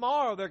miracle. But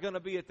tomorrow, they're going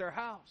to be at their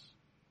house.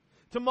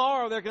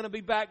 Tomorrow, they're going to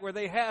be back where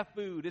they have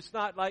food. It's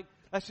not like,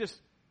 let's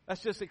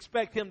just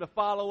expect Him to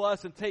follow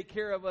us and take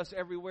care of us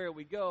everywhere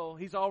we go.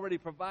 He's already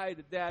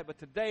provided that. But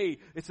today,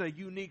 it's a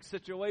unique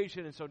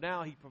situation. And so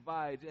now He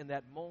provides in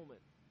that moment.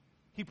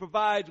 He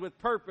provides with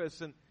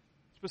purpose. And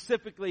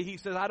specifically, He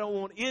says, I don't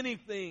want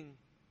anything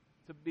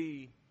to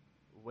be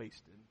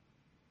wasted.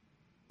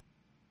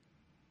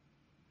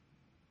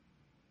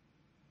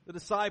 The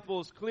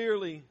disciples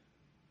clearly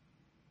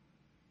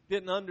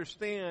didn't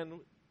understand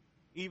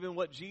even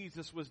what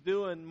Jesus was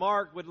doing.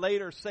 Mark would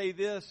later say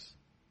this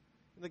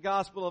in the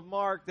Gospel of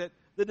Mark, that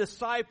the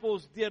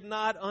disciples did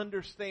not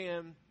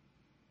understand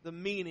the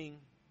meaning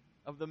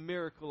of the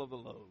miracle of the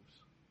loaves.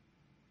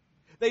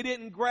 They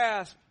didn't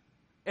grasp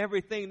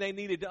everything they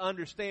needed to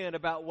understand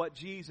about what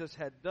Jesus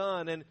had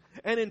done.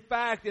 And in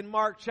fact, in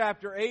Mark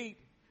chapter 8,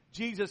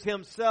 Jesus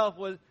Himself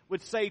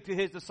would say to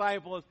His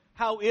disciples,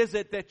 how is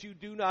it that you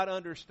do not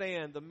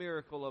understand the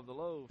miracle of the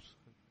loaves?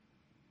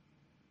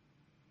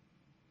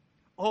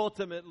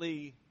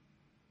 Ultimately,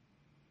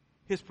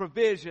 His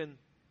provision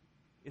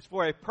is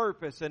for a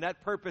purpose, and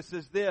that purpose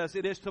is this.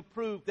 It is to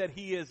prove that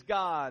He is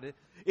God.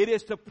 It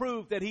is to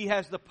prove that He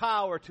has the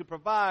power to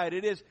provide.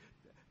 It is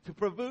to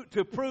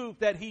prove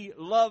that He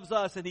loves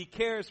us and He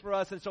cares for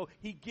us, and so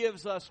He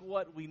gives us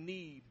what we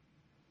need,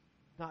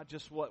 not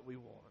just what we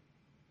want.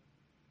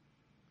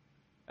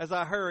 As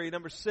I hurry,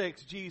 number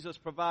 6, Jesus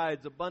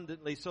provides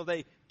abundantly. So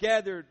they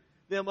gathered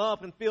them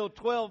up and filled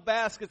 12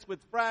 baskets with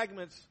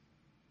fragments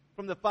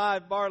from the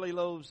 5 barley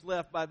loaves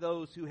left by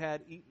those who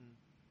had eaten.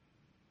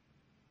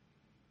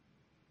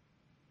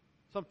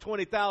 Some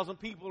 20,000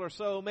 people or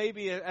so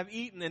maybe have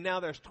eaten, and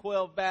now there's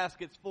 12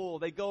 baskets full.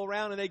 They go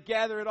around and they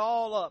gather it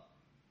all up,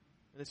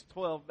 and it's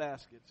 12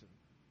 baskets.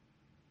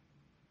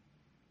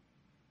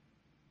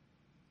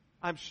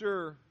 I'm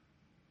sure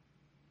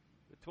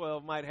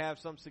 12 might have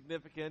some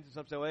significance. And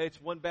some say, well,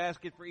 it's one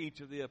basket for each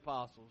of the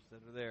apostles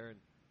that are there. And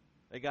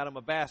they got them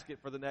a basket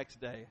for the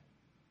next day.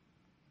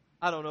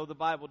 I don't know. The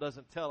Bible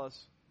doesn't tell us.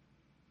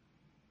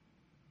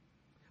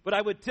 But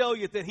I would tell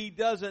you that He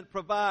doesn't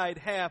provide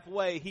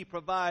halfway. He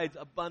provides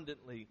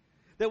abundantly.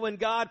 That when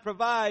God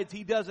provides,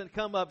 He doesn't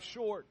come up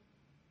short.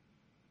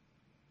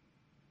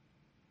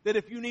 That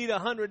if you need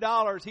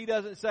 $100, He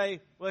doesn't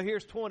say, well,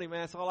 here's 20, man.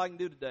 That's all I can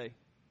do today.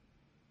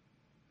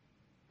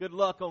 Good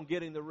luck on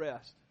getting the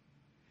rest.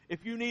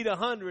 If you need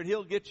 100,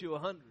 He'll get you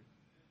 100.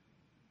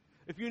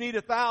 If you need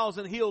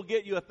 1,000, He'll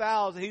get you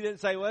 1,000. He didn't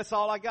say, well, that's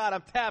all I got.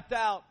 I'm tapped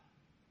out.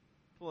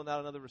 Pulling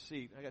out another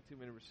receipt. I got too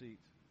many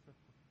receipts.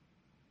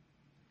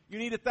 You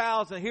need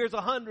 1,000. Here's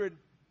 100.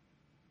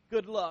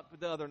 Good luck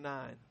with the other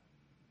 9.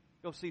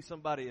 Go see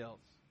somebody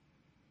else.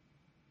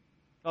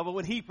 Oh, but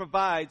when He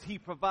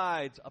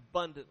provides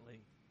abundantly.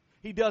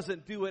 He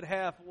doesn't do it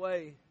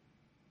halfway.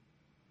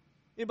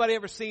 Anybody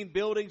ever seen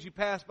buildings? You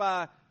pass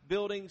by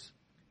buildings.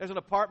 There's an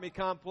apartment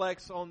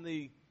complex on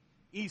the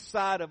east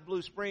side of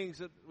Blue Springs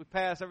that we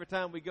pass every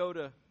time we go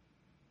to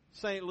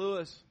St.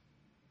 Louis.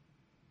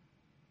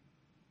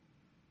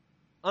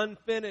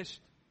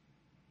 Unfinished.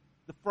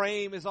 The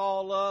frame is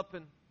all up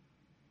and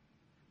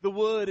the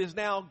wood is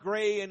now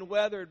gray and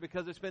weathered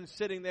because it's been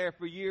sitting there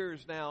for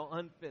years now,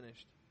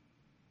 unfinished.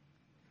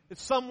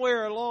 It's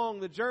somewhere along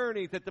the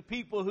journey that the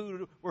people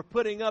who were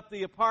putting up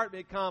the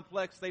apartment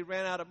complex, they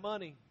ran out of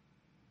money.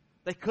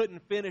 They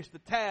couldn't finish the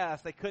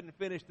task. They couldn't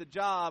finish the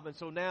job. And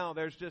so now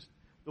there's just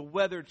the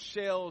weathered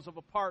shells of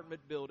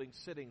apartment buildings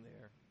sitting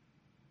there.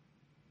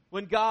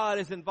 When God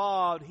is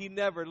involved, He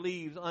never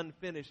leaves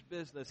unfinished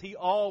business. He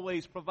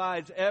always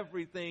provides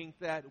everything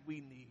that we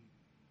need.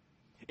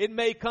 It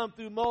may come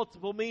through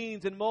multiple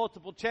means and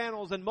multiple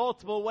channels and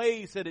multiple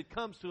ways that it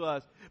comes to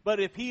us. But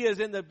if He is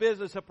in the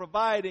business of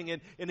providing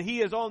and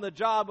He is on the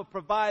job of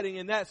providing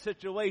in that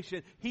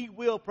situation, He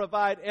will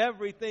provide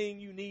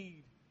everything you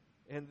need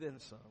and then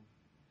some.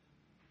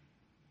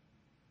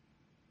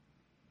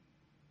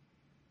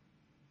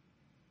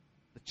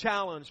 The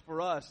challenge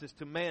for us is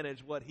to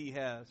manage what He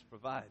has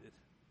provided.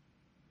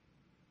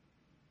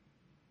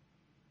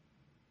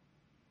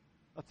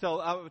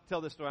 I'll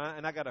tell this story,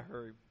 and I got to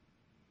hurry.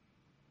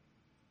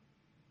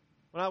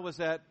 When I was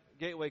at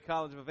Gateway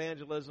College of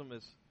Evangelism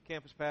as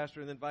campus pastor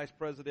and then vice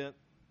president,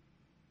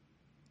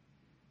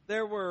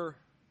 there were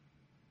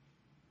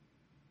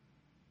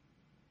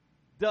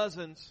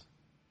dozens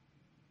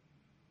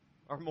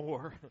or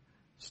more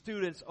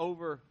students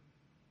over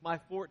my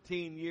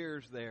 14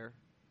 years there.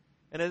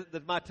 And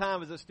at my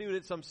time as a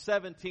student, some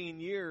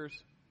 17 years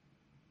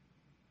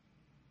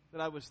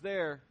that I was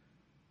there,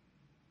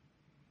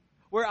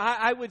 where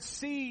I would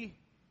see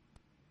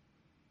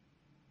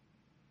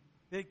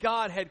that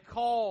God had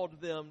called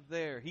them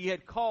there. He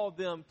had called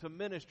them to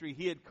ministry.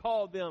 He had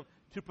called them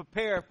to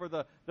prepare for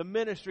the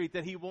ministry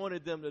that He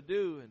wanted them to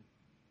do. And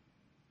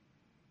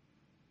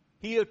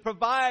He would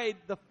provide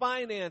the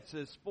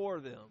finances for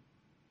them.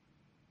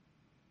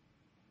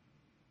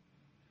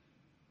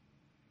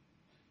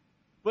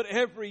 But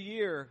every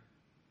year,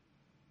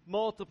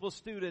 multiple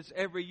students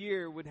every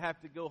year would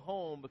have to go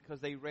home because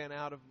they ran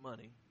out of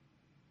money.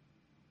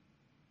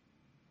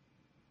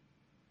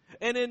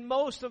 And in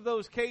most of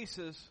those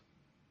cases,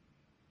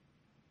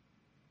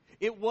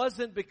 it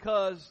wasn't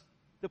because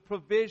the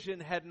provision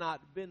had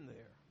not been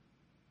there.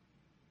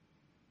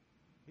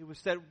 It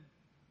was that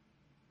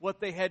what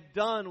they had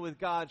done with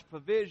God's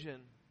provision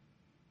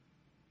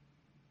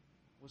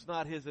was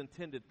not His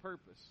intended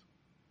purpose.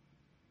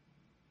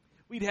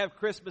 We'd have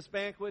Christmas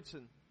banquets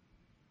and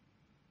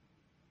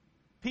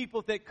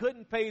people that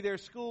couldn't pay their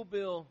school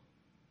bill,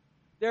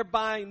 they're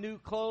buying new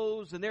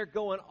clothes and they're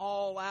going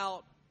all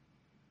out.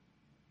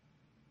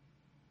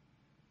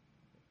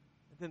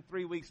 Then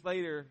 3 weeks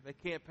later, they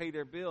can't pay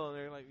their bill, and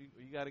they're like,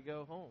 you got to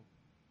go home.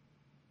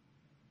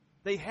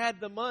 They had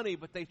the money,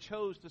 but they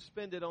chose to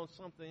spend it on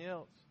something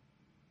else.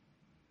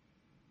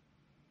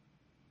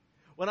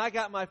 When I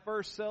got my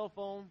first cell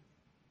phone,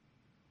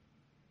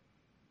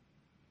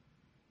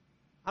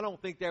 I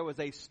don't think there was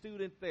a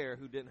student there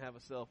who didn't have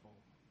a cell phone.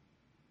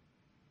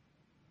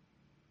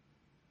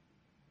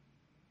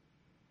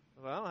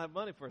 Well, I don't have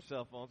money for a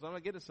cell phone, so I'm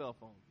going to get a cell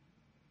phone.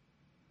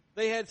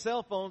 They had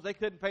cell phones. They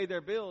couldn't pay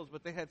their bills,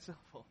 but they had cell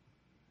phones.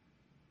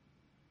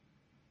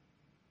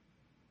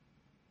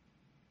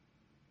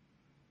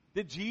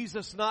 Did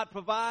Jesus not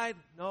provide?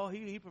 No,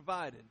 He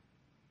provided.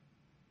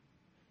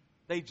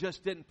 They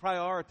just didn't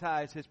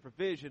prioritize His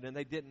provision, and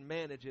they didn't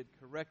manage it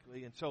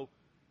correctly. And so,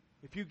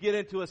 if you get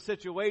into a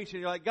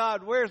situation, you're like,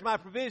 God, where's my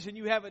provision?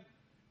 You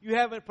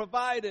haven't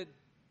provided.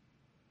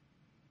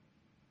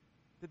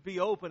 To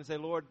be open and say,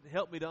 Lord,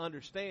 help me to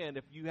understand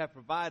if you have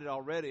provided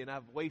already and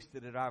I've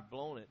wasted it or I've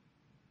blown it.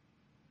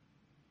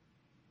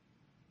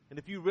 And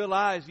if you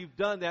realize you've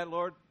done that,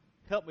 Lord,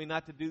 help me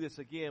not to do this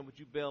again. Would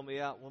you bail me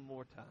out one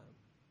more time?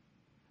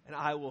 And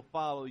I will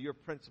follow your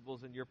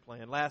principles and your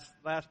plan. Last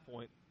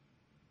point.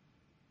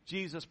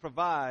 Jesus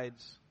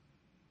provides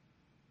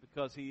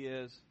because He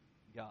is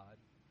God.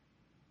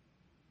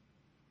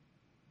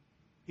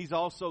 He's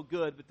also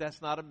good, but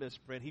that's not a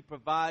misprint. He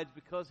provides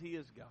because He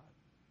is God.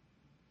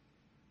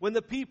 When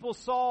the people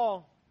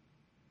saw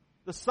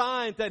the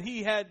signs that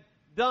He had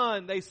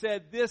done, they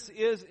said, this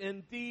is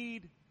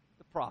indeed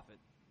the prophet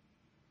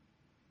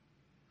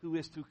who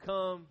is to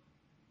come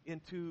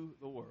into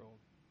the world.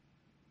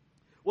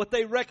 What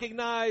they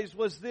recognized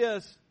was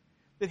this,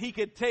 that He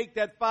could take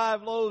that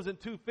 5 loaves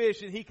and 2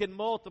 fish and He could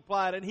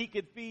multiply it and He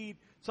could feed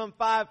some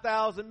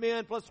 5,000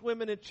 men plus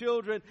women and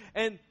children,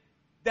 and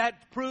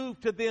that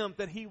proved to them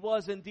that He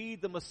was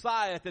indeed the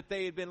Messiah that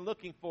they had been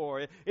looking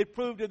for. It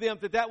proved to them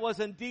that that was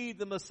indeed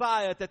the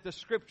Messiah that the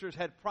Scriptures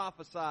had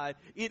prophesied.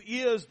 It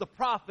is the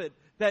prophet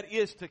that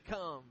is to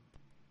come.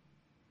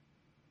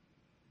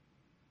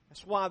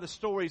 That's why the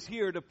story's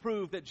here, to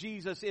prove that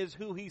Jesus is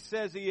who He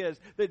says He is,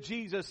 that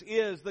Jesus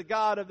is the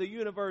God of the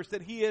universe,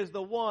 that He is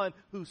the one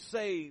who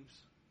saves.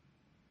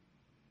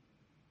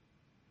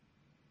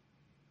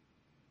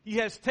 He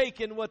has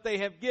taken what they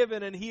have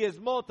given and He has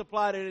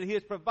multiplied it and He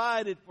has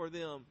provided for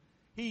them.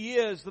 He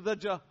is the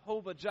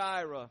Jehovah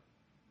Jireh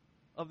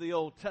of the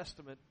Old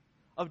Testament.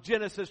 Of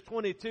Genesis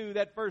 22,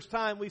 that first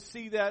time we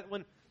see that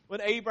when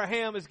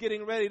Abraham is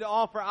getting ready to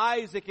offer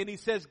Isaac and he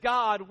says,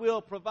 God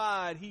will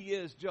provide. He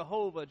is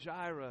Jehovah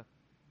Jireh.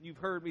 You've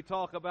heard me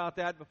talk about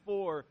that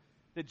before,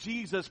 that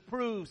Jesus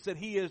proves that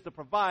He is the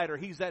provider.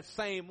 He's that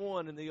same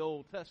one in the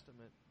Old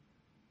Testament.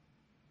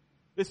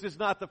 This is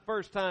not the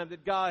first time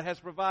that God has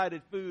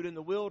provided food in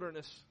the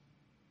wilderness.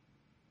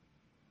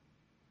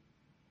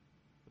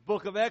 The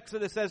book of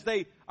Exodus, as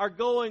they are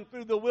going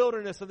through the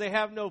wilderness and they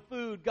have no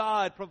food,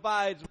 God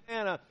provides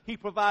manna. He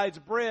provides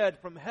bread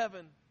from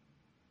heaven.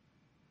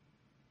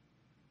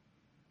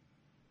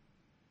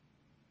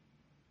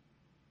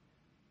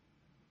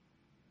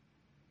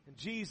 And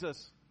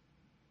Jesus,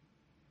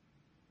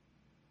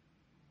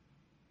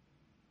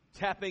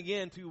 tapping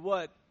into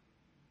what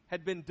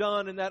had been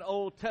done in that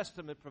Old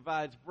Testament,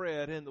 provides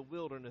bread in the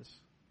wilderness,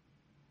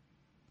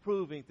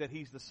 proving that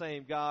He's the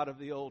same God of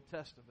the Old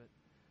Testament,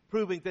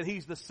 proving that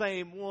He's the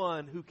same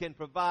one who can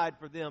provide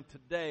for them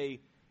today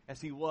as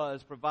He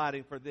was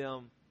providing for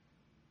them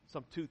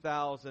some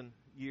 2,000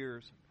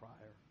 years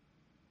prior.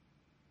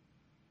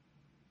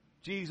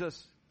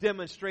 Jesus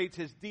demonstrates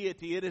His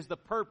deity. It is the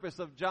purpose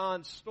of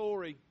John's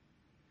story.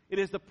 It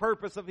is the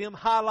purpose of him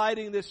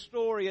highlighting this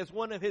story as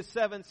one of his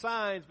 7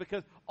 signs,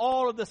 because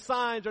all of the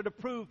signs are to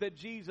prove that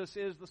Jesus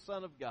is the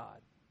Son of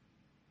God.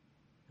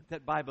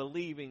 That by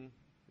believing,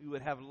 we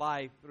would have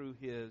life through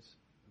His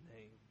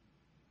name.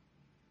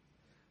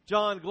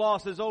 John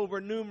glosses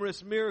over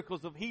numerous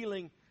miracles of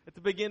healing at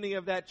the beginning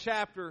of that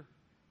chapter.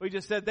 We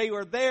just said they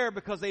were there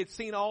because they had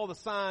seen all the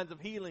signs of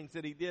healings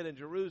that He did in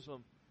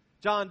Jerusalem.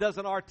 John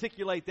doesn't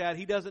articulate that.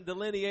 He doesn't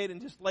delineate and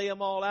just lay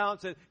them all out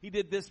and say, He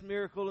did this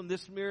miracle and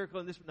this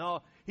miracle and this.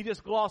 No, He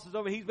just glosses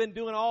over. He's been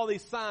doing all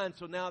these signs,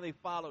 so now they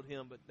followed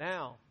Him. But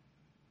now,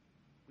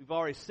 we've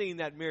already seen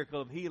that miracle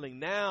of healing.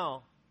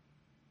 Now,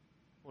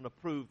 I want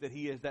to prove that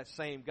He is that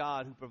same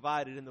God who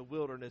provided in the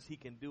wilderness. He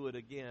can do it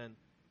again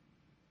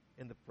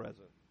in the present.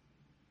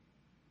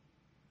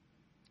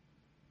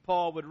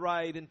 Paul would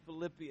write in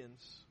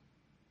Philippians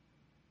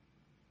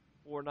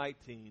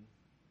 4:19,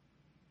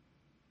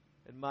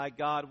 and my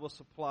God will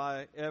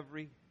supply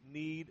every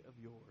need of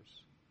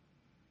yours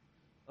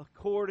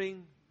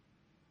according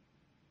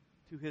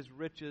to His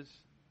riches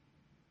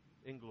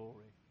in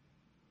glory.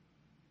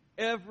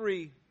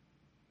 Every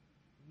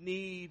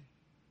need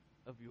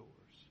of yours.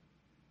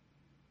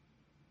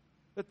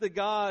 That the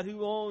God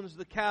who owns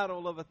the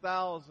cattle of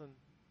 1,000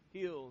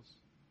 hills,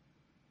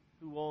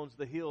 who owns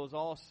the hills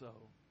also,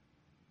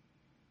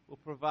 will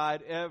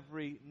provide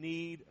every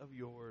need of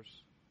yours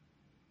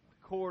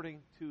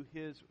according to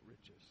His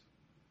riches.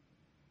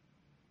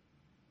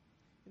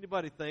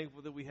 Anybody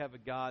thankful that we have a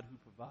God who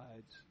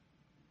provides?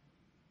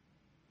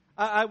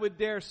 I would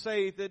dare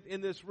say that in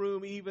this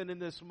room, even in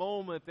this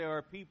moment, there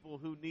are people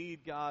who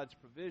need God's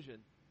provision.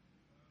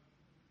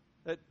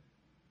 That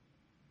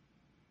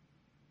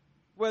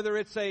whether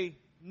it's a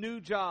new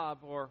job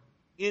or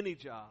any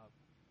job,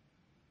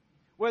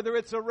 whether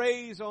it's a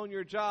raise on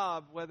your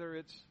job, whether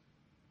it's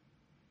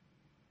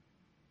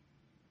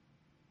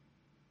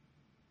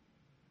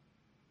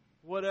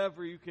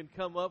whatever you can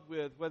come up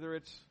with, whether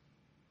it's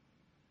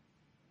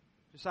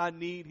just I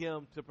need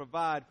Him to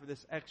provide for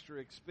this extra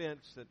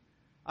expense, that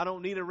I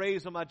don't need a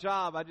raise on my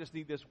job, I just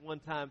need this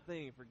one-time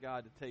thing for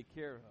God to take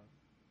care of.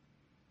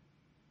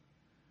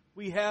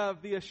 We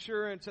have the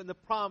assurance and the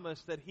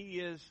promise that He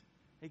is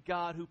a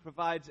God who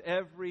provides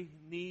every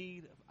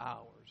need of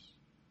ours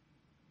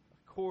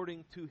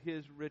according to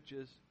His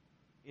riches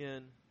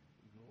in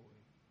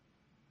glory.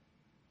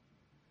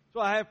 So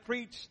I have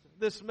preached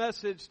this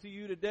message to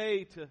you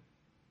today to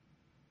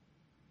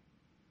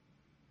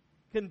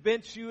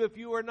convince you, if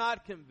you are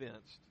not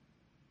convinced,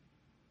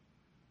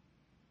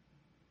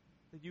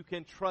 that you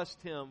can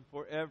trust Him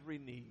for every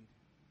need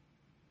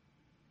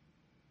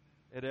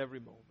at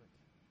every moment.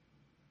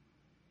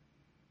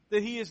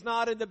 That He is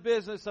not in the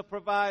business of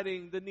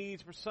providing the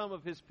needs for some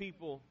of His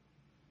people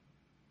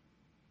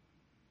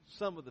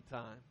some of the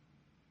time,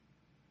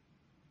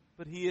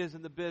 but He is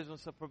in the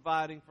business of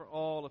providing for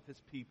all of His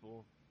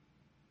people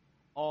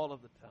all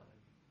of the time.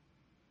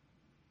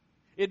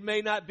 It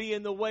may not be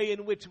in the way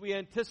in which we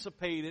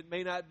anticipate. It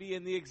may not be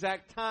in the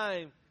exact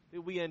time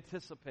that we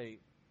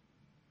anticipate.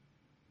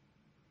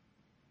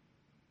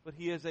 But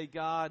He is a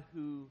God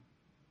who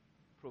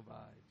provides.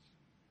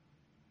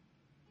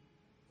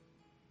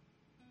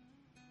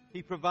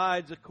 He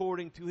provides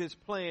according to His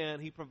plan.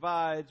 He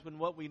provides when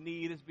what we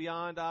need is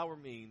beyond our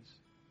means.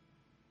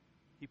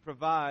 He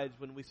provides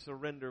when we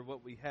surrender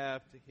what we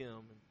have to Him.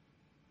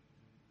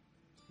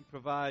 He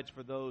provides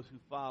for those who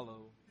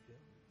follow Him.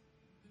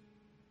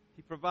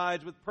 He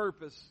provides with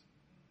purpose.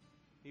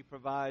 He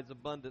provides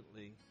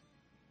abundantly.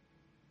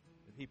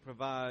 And He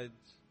provides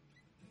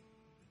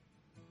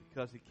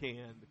because He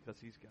can, because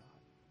He's God.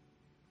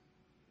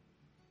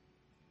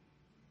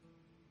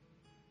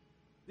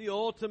 The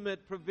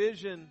ultimate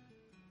provision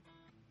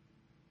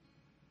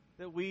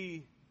that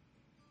we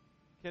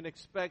can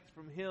expect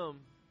from Him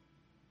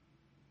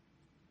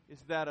is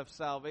that of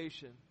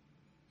salvation.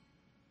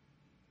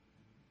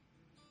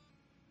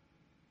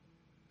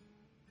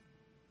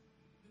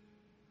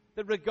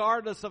 That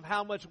regardless of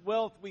how much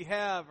wealth we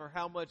have or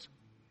how much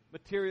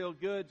material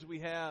goods we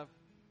have,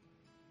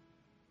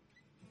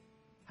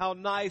 how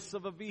nice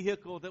of a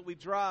vehicle that we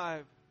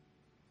drive,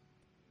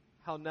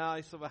 how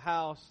nice of a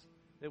house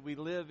that we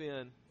live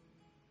in,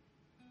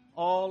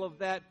 all of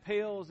that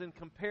pales in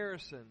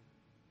comparison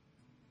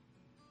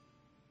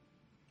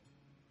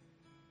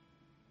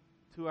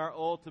to our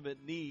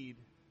ultimate need,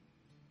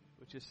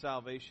 which is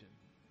salvation.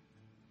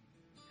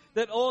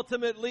 That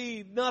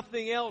ultimately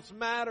nothing else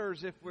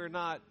matters if we're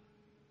not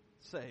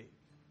saved.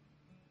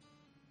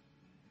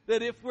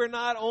 That if we're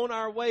not on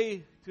our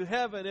way to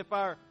heaven, if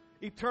our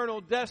eternal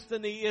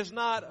destiny is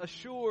not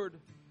assured,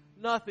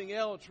 nothing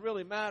else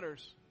really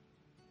matters.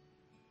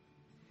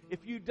 If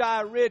you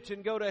die rich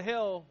and go to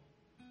hell,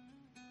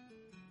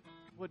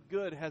 what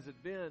good has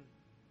it been?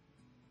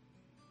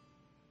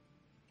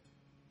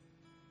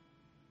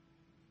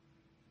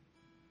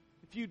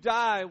 If you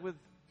die with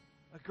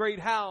a great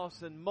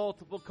house and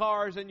multiple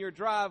cars in your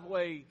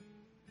driveway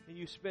and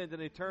you spend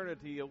an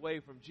eternity away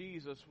from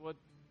Jesus, what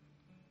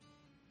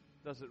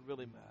does it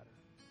really matter?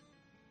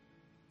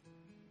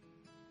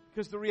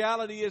 Because the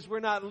reality is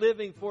we're not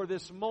living for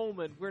this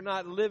moment. We're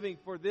not living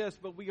for this,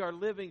 but we are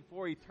living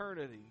for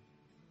eternity.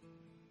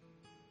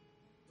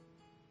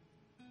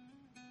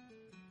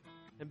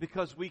 And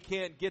because we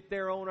can't get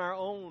there on our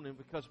own, and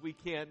because we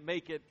can't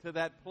make it to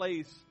that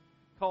place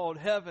called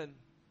heaven,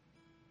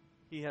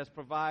 He has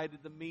provided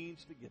the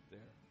means to get there.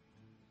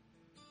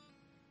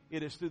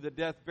 It is through the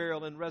death,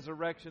 burial, and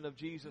resurrection of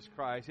Jesus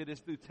Christ. It is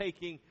through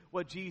taking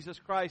what Jesus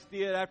Christ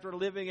did after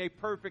living a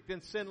perfect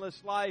and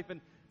sinless life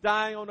and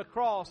dying on the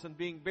cross and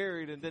being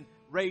buried and then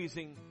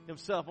raising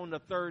Himself on the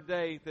third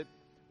day, that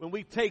when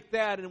we take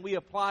that and we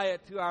apply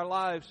it to our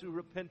lives through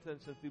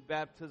repentance and through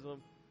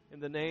baptism in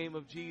the name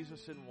of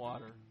Jesus in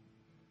water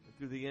and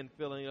through the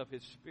infilling of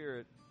His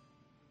Spirit,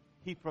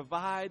 He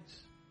provides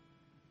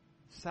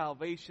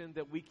salvation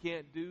that we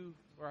can't do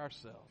for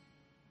ourselves,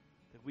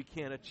 that we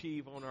can't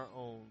achieve on our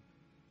own.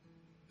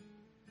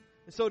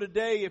 And so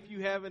today, if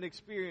you haven't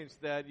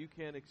experienced that, you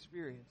can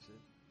experience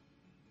it.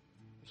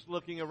 Just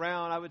looking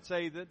around, I would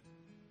say that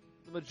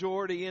the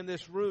majority in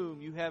this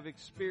room, you have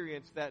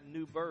experienced that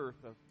new birth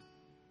of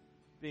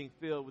being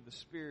filled with the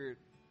Spirit,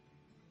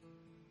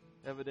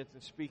 evidence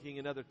in speaking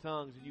in other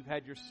tongues, and you've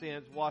had your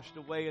sins washed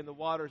away in the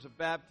waters of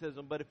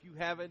baptism. But if you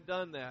haven't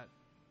done that,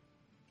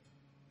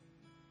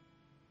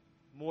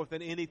 more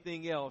than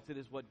anything else, it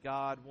is what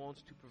God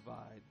wants to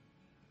provide.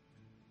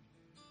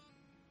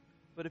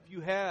 But if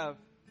you have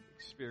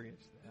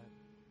experienced that,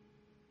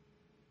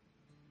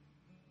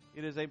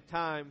 it is a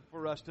time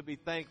for us to be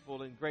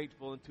thankful and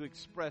grateful and to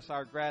express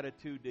our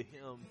gratitude to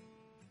Him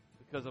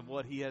because of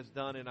what He has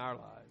done in our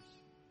lives.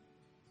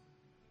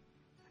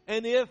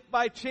 And if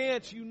by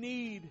chance you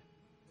need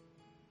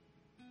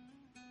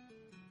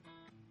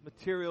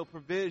material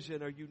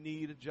provision, or you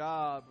need a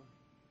job,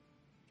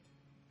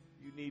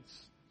 you need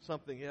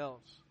something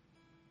else,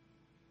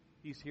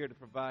 He's here to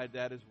provide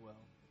that as well.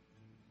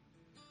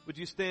 Would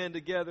you stand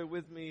together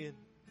with me? And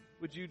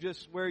would you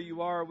just, where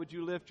you are, would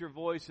you lift your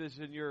voices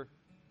and your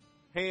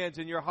hands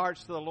and your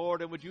hearts to the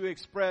Lord, and would you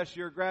express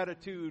your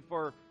gratitude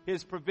for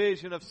His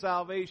provision of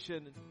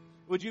salvation?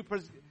 Would you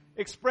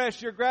express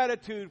your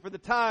gratitude for the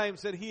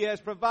times that He has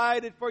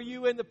provided for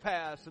you in the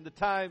past, and the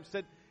times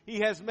that He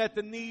has met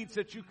the needs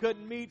that you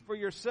couldn't meet for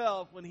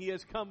yourself when He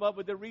has come up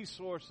with the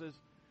resources?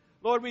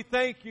 Lord, we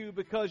thank You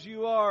because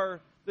You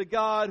are the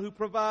God who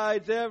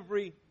provides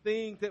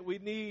everything that we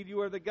need. You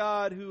are the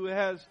God who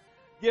has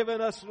given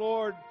us,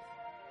 Lord,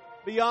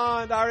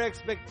 beyond our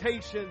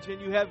expectations,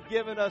 and You have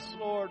given us,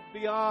 Lord,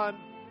 beyond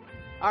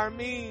our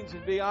means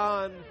and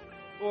beyond,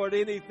 Lord,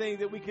 anything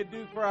that we could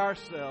do for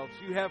ourselves.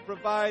 You have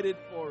provided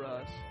for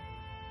us.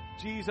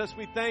 Jesus,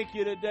 we thank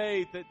You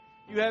today that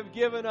You have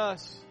given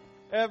us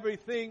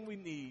everything we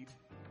need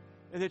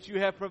and that You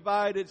have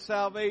provided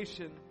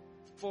salvation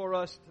for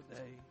us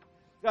today.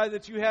 God,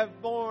 that You have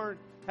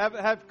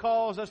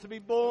caused us to be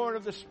born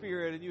of the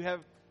Spirit, and You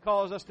have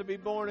caused us to be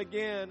born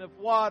again of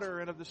water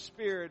and of the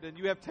Spirit, and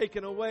You have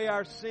taken away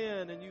our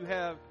sin, and You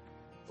have,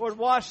 Lord,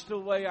 washed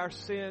away our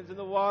sins in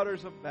the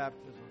waters of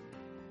baptism.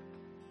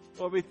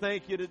 Lord, we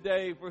thank You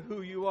today for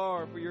who You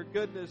are, for Your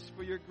goodness,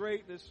 for Your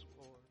greatness.